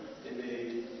garden. They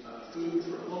made food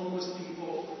for homeless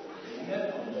people. They met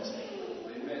homeless people.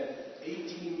 They met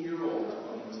 18-year-old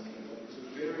homeless people. It was a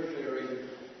very, very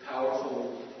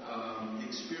powerful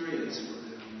experience for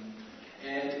them.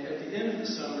 And at the end of the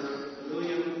summer,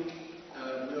 William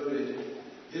noted,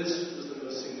 this was the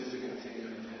most significant thing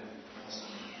I've had all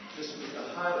summer. This was the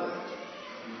highlight of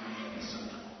the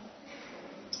summer.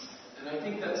 And I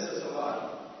think that says a lot,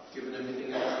 given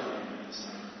everything else that happened this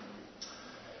summer.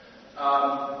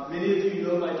 Many of you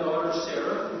know my daughter,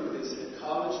 Sarah, who is at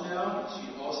college now. She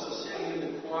also sang in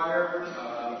the choir,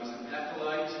 was an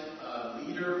acolyte,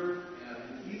 leader,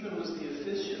 and even was the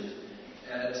officiant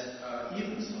at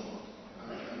Evensong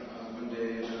one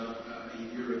day a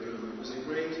year ago. It's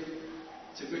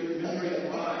a great memory of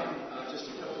mine. Just a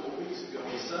couple of weeks ago,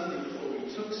 Sunday, before we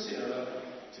took Sarah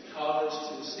to college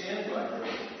to stand by her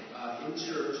in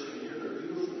church and hear her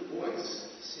beautiful voice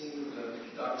sing the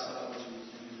doxology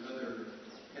and other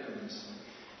hymns.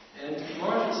 And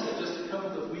Martha said just a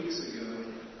couple of weeks ago,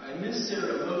 I miss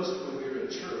Sarah most when we were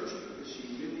at church because she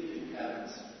really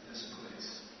inhabits this place.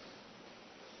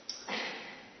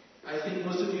 I think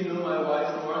most of you know my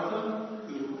wife, Martha,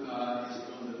 who is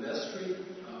on the vestry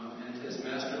and has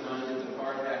masterminded the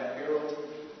Hard Hat Herald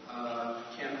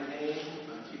campaign,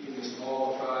 keeping us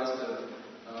all apprised of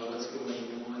what's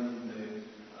going on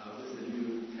with the new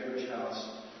parish house.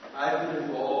 I've been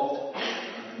involved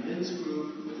in the men's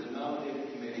group, with the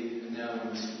nominating committee, and now in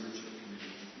the stewardship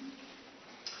committee.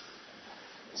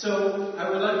 So I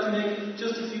would like to make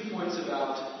just a few points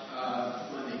about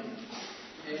money.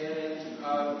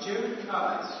 And Jared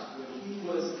Kies, when he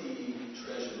was the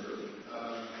treasurer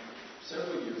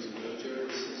several years ago, Jared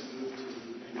has since moved to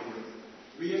New York,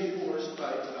 reinforced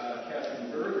by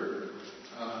Catherine Berger,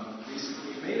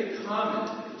 recently made a comment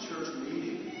at the church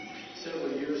meeting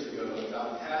several years ago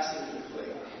about passing the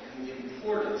plate and the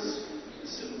importance, the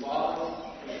symbolic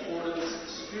importance,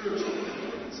 spiritual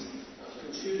importance of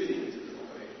contributing to the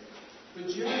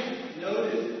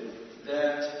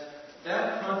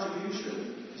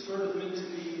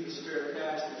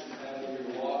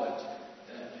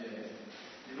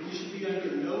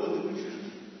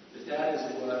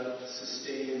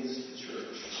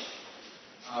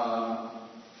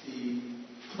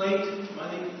inflate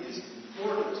money is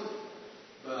important,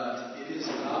 but it is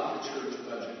not the church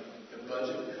budget. The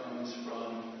budget comes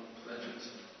from pledges.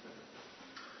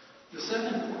 The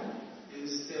second point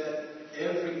is that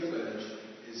every pledge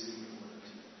is important,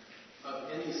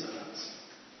 of any size.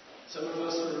 Some of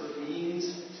us are means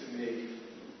to make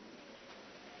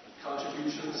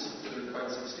contributions that are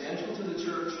quite substantial to the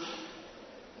church.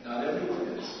 Not everyone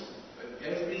is, but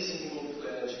every single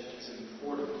pledge is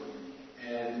important.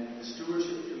 And the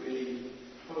Stewardship Committee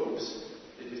hopes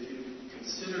that if you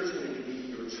consider Trinity to be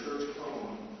your church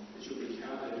home, that you'll be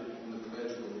counted on the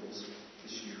pledge rolls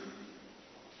this year.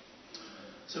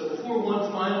 So before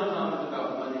one final comment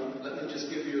about money, let me just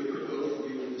give you a quick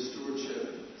overview of the stewardship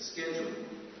schedule.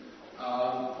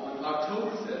 On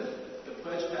October 5th, the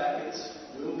pledge packets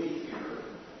will be here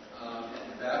at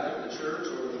the back of the church,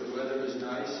 or if the weather is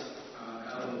nice,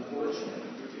 out on the porch.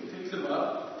 You can pick them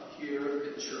up here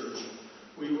at church.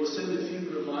 We will send a few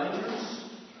reminders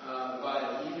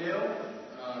via email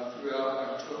throughout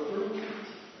October.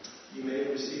 You may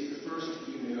have received the first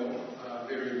email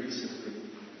very recently.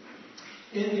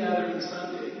 In-Gathering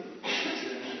Sunday, which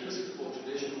is an Episcopal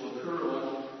tradition, will occur on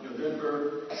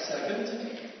November 2nd,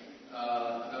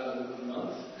 about a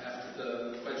month after the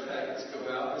pledge packets go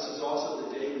out. This is also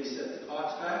the day we set the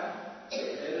clocks back. So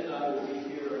Ed and I will be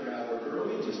here an hour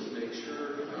early just to make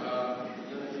sure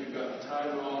none of you got the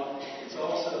time wrong. It's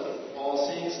also All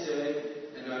Saints Day,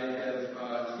 and I have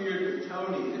cleared with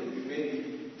Tony that we may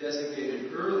be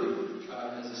designated early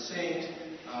as a saint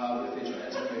with a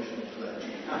transformational pledge.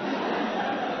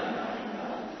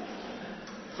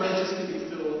 Pledges can be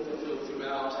fulfilled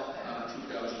throughout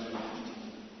 2019.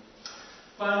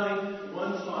 Finally,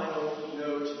 one final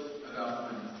note about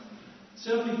money.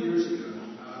 Several years ago,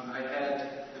 I had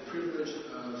the privilege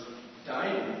of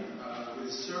dining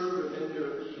with Sir Ravinder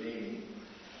Naidu,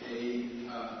 a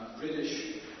British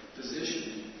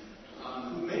physician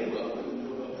who may well win the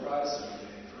Nobel Prize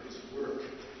someday for his work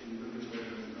in rheumatoid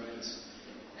arthritis.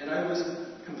 And I was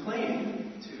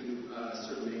complaining to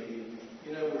Sir Naidu,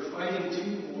 we're fighting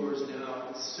two wars now.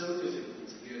 It's so difficult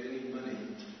to get any money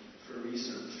for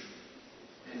research.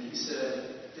 And he said,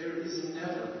 there is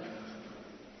never enough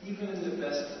money. Even in the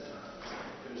best of times,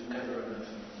 there's never enough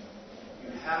money. You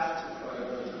have to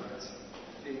prioritize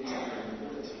things that are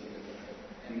important to you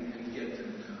and get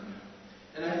them done.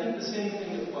 And I think the same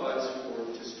thing applies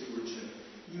to stewardship.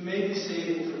 You may be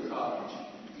saving for college.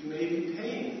 You may be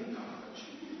paying for college.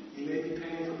 You may be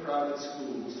paying for private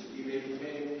schools. You may be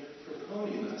paying for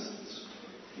pony lessons.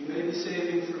 You may be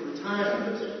saving for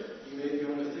retirement. You may be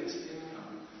on a fixed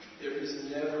income. There is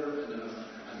never enough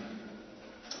money.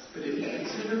 But if you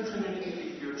consider Trinity to be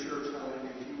your church home,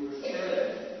 if you were fed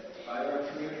by our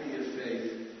community of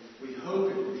faith, we hope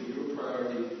it will be your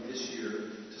priority this year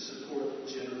to support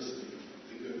generously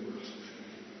the good works of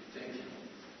Trinity. Thank you.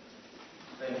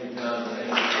 Thank you, John. Thank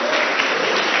you.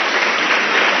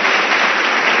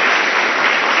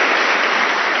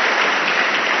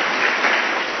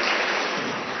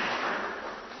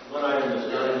 One item is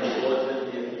not in the bulletin.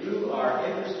 If you are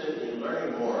interested in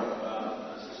learning more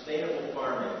about sustainable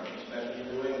farming, especially in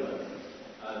New England,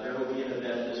 there will be an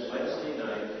event this Wednesday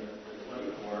night, the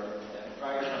 24th, at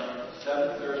Fryestown,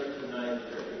 7:30 to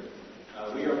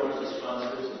 9:30. We are one of the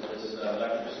sponsors of this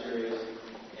lecture series,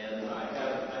 and I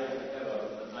have an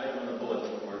item on the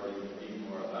bulletin board where you can read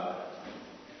more about it.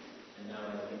 And now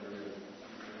I think we're ready.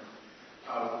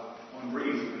 One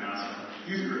brief announcement.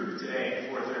 Youth group today at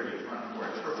 4:30 front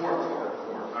porch, or 4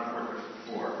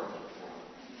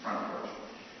 front porch.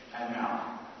 And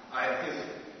now, if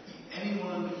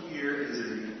anyone here is a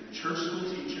church school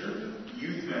teacher,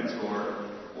 youth mentor,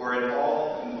 or at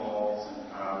all involved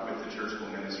with the church school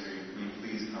ministry, will you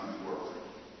please come forward?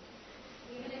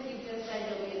 Even if you just said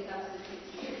you'll be a substitute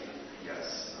teacher. Yes.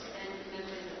 And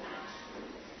members of ACT.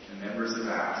 And members of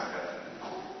ACT,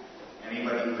 definitely.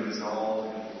 Anybody who is at all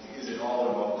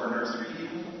involved, or nursery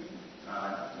people,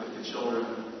 with the children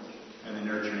and the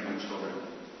nurturing of children.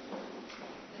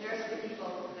 The nursery people,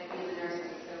 like in the nursery,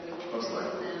 so we will Most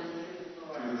likely. them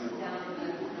through the floor, down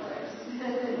the pillars.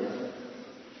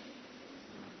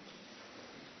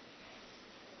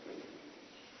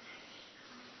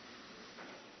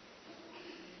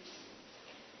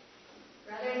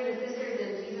 Brothers and sisters in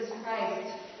Jesus Christ,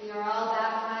 we are all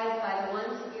baptized by the one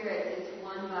Spirit into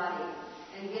one body,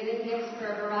 and given gifts for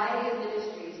a variety of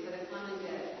ministries for the common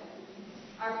good.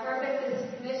 Our purpose is to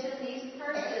commission these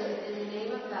persons in the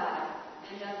name of God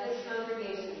and of this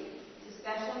congregation to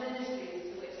special ministries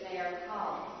to which they are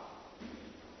called.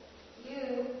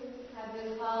 You have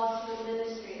been called to a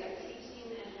ministry of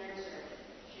teaching and nurture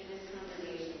in this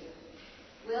congregation.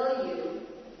 Will you,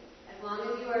 as long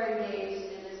as you are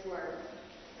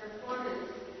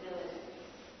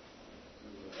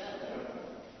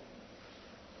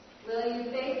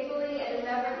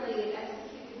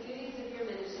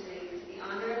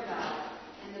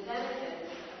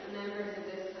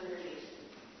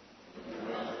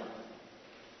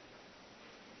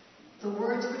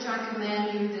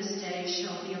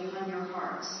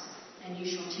and you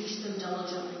shall teach them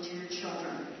diligently to your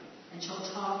children, and shall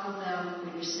talk of them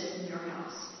when you sit in your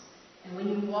house, and when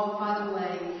you walk by the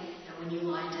way, and when you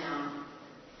lie down,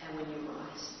 and when you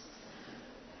rise.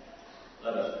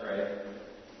 Let us pray.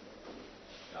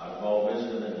 God of all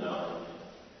wisdom and knowledge,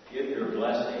 give your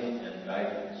blessing and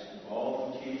guidance to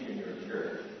all who teach in your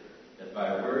church, that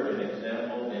by word and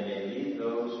example they may lead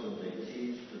those whom they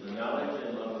teach to the knowledge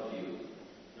and love of you,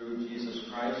 through Jesus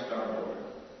Christ our Lord.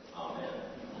 Amen.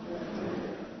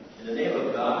 In the name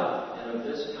of God and of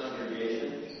this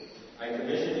congregation, I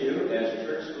commission you as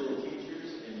church school teachers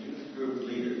and youth group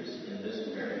leaders in this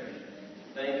parish.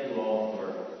 Thank you all for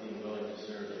being willing to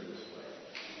serve in this way.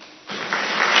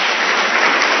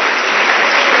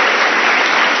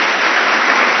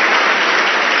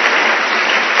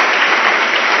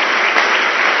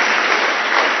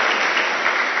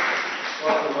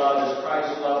 For the love as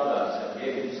Christ loved us and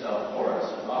gave himself for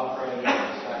us, an offering and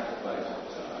a sacrifice of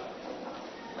God.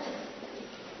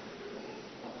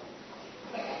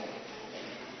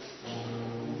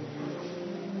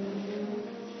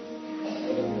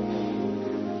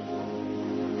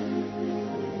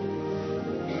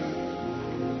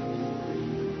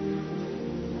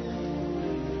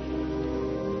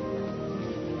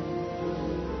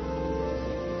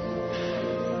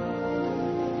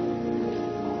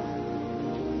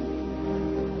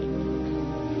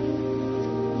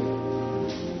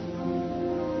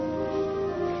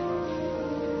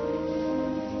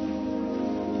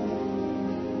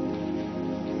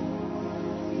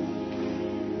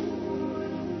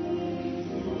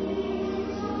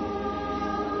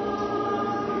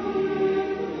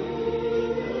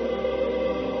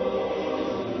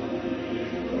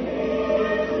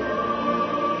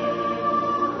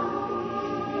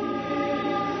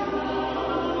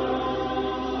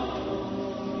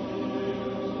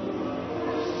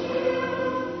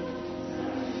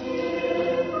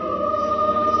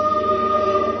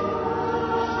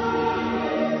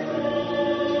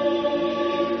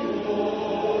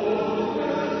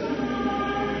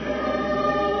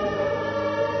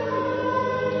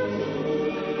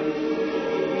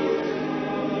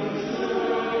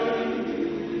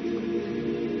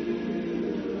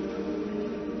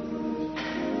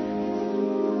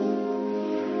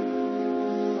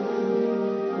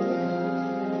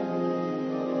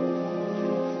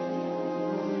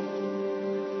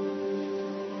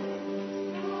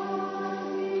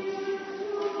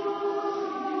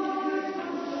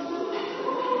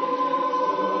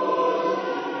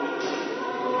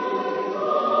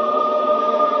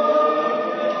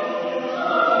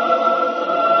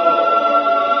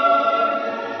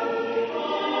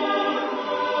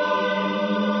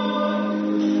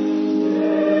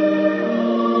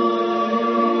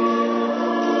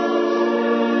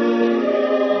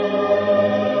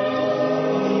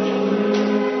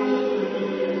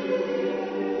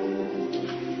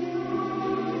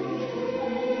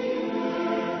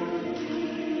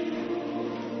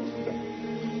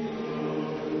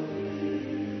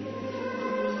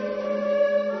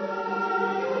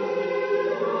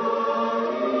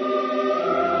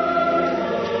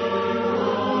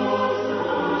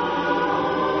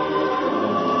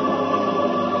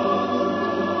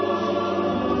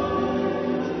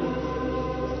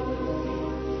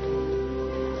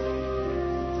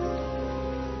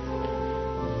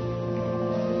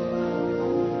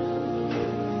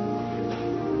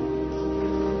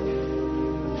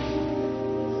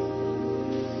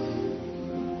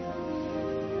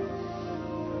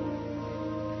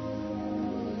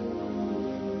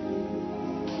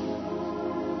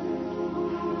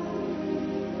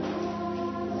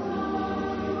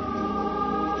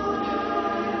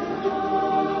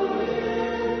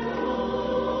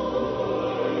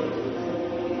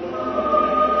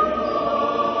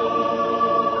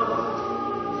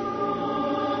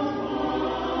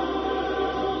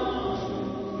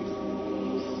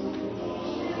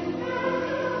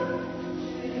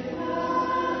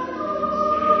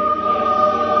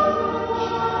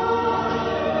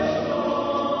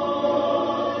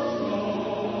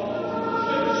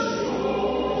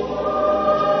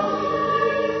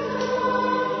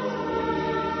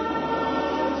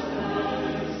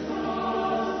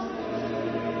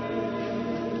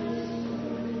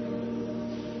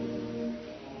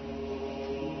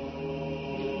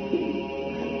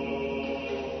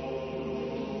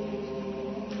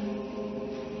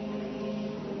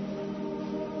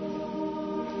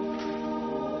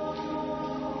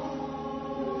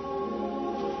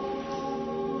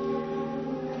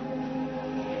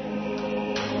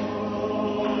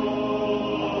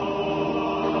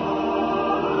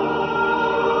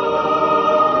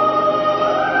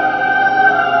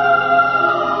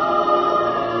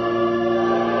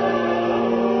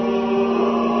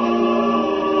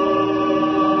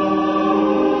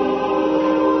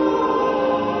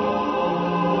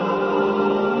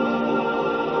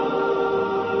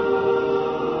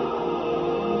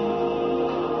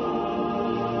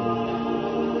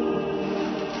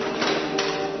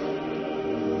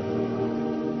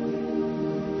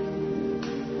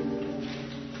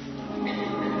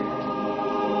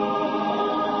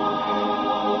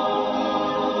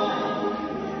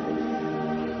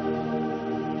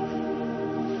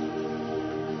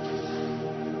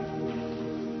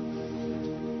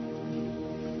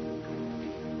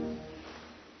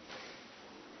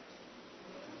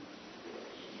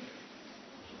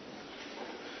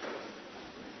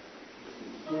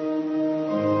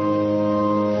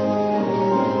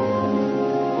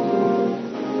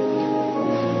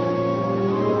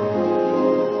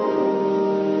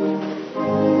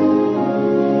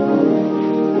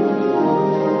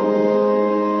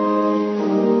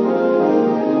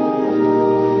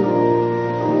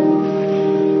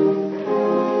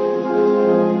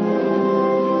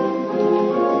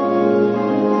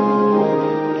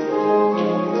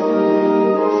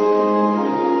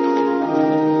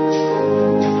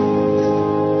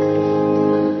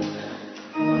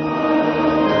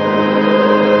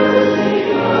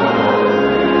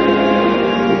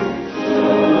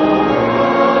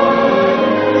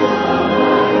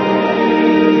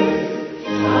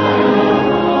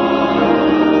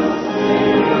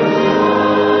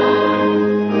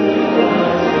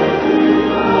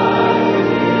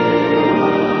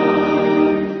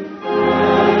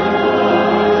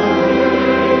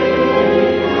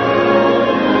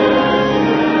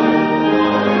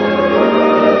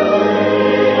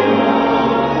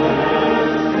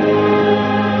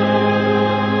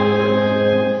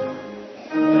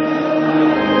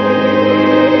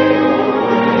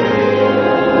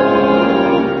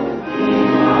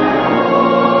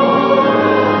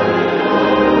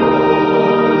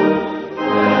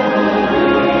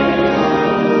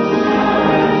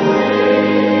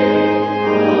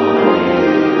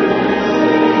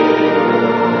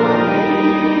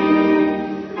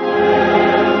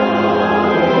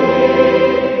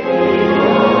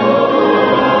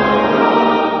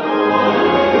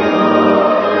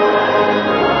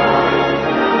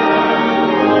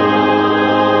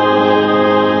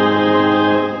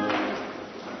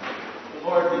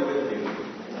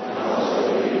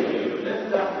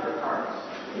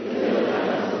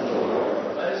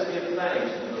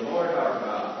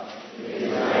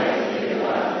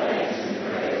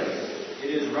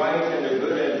 is right and a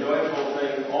good and joyful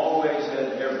thing always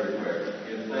and everywhere.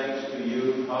 Give thanks to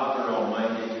you, Father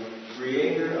Almighty,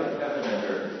 Creator of heaven and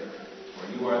earth,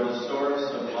 for you are the source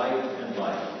of life and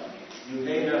life. You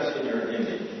made us in your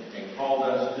image and called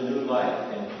us to new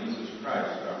life in Jesus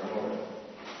Christ our Lord.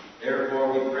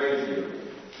 Therefore we praise you,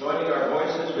 joining our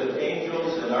voices with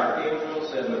angels and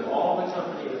archangels and with all the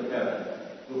company of heaven,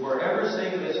 who forever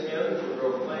sing this hymn to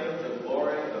proclaim the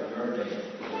glory of your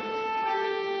name.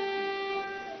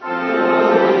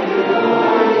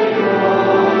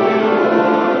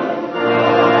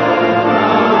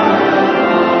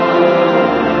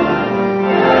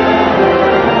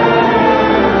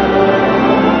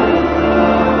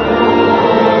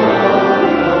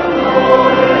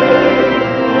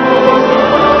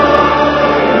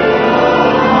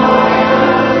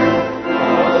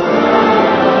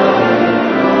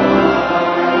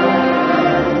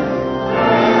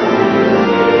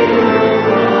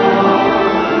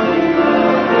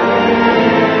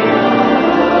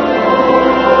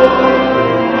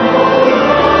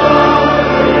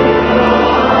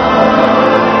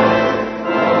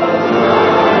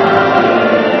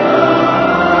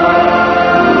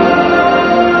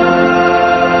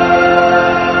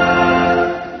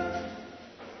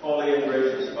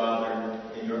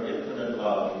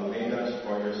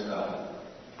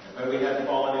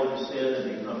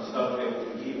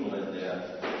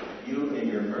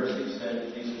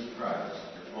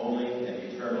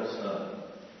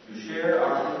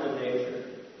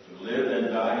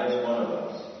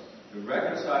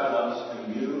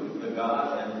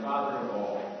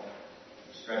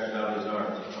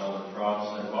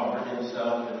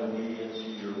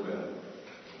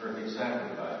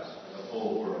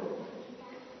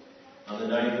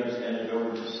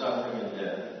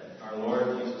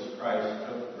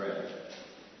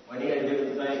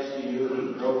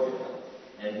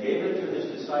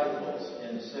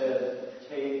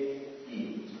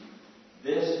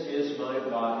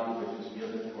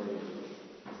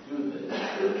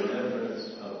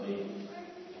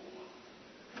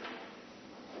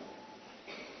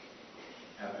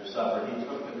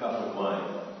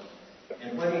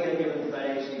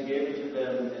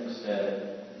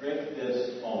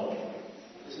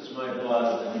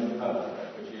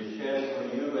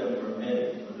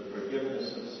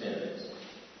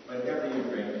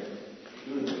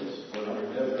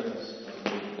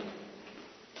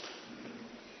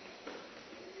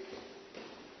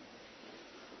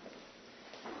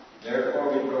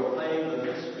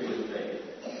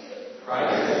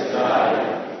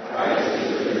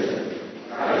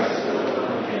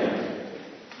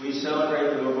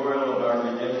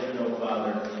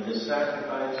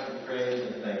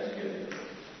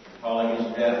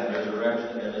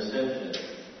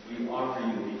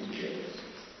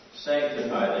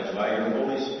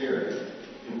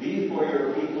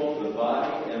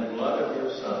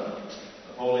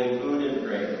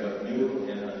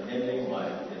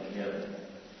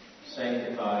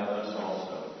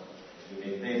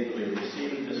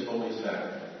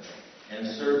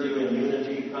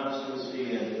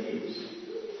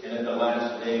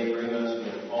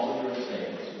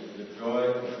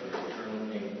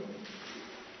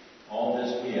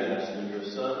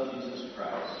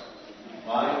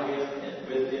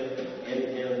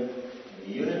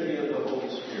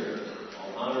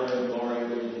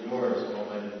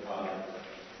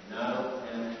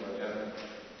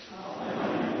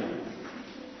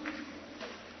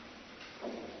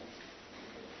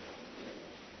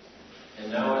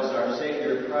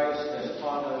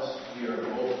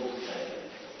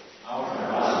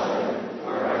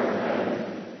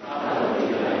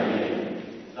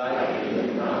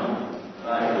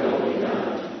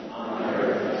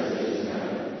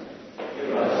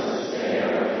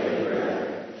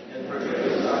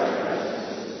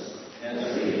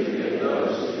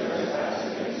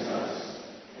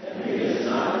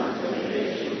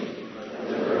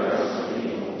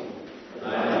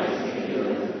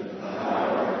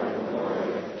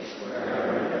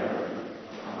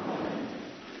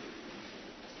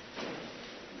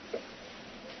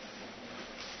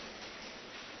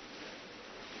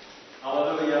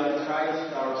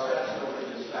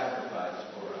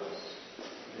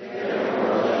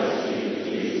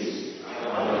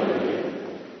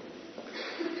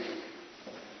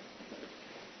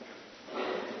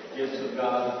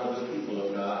 God for the people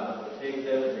of God. Take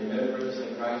them in remembrance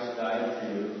that Christ died for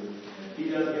you, and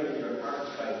feed on him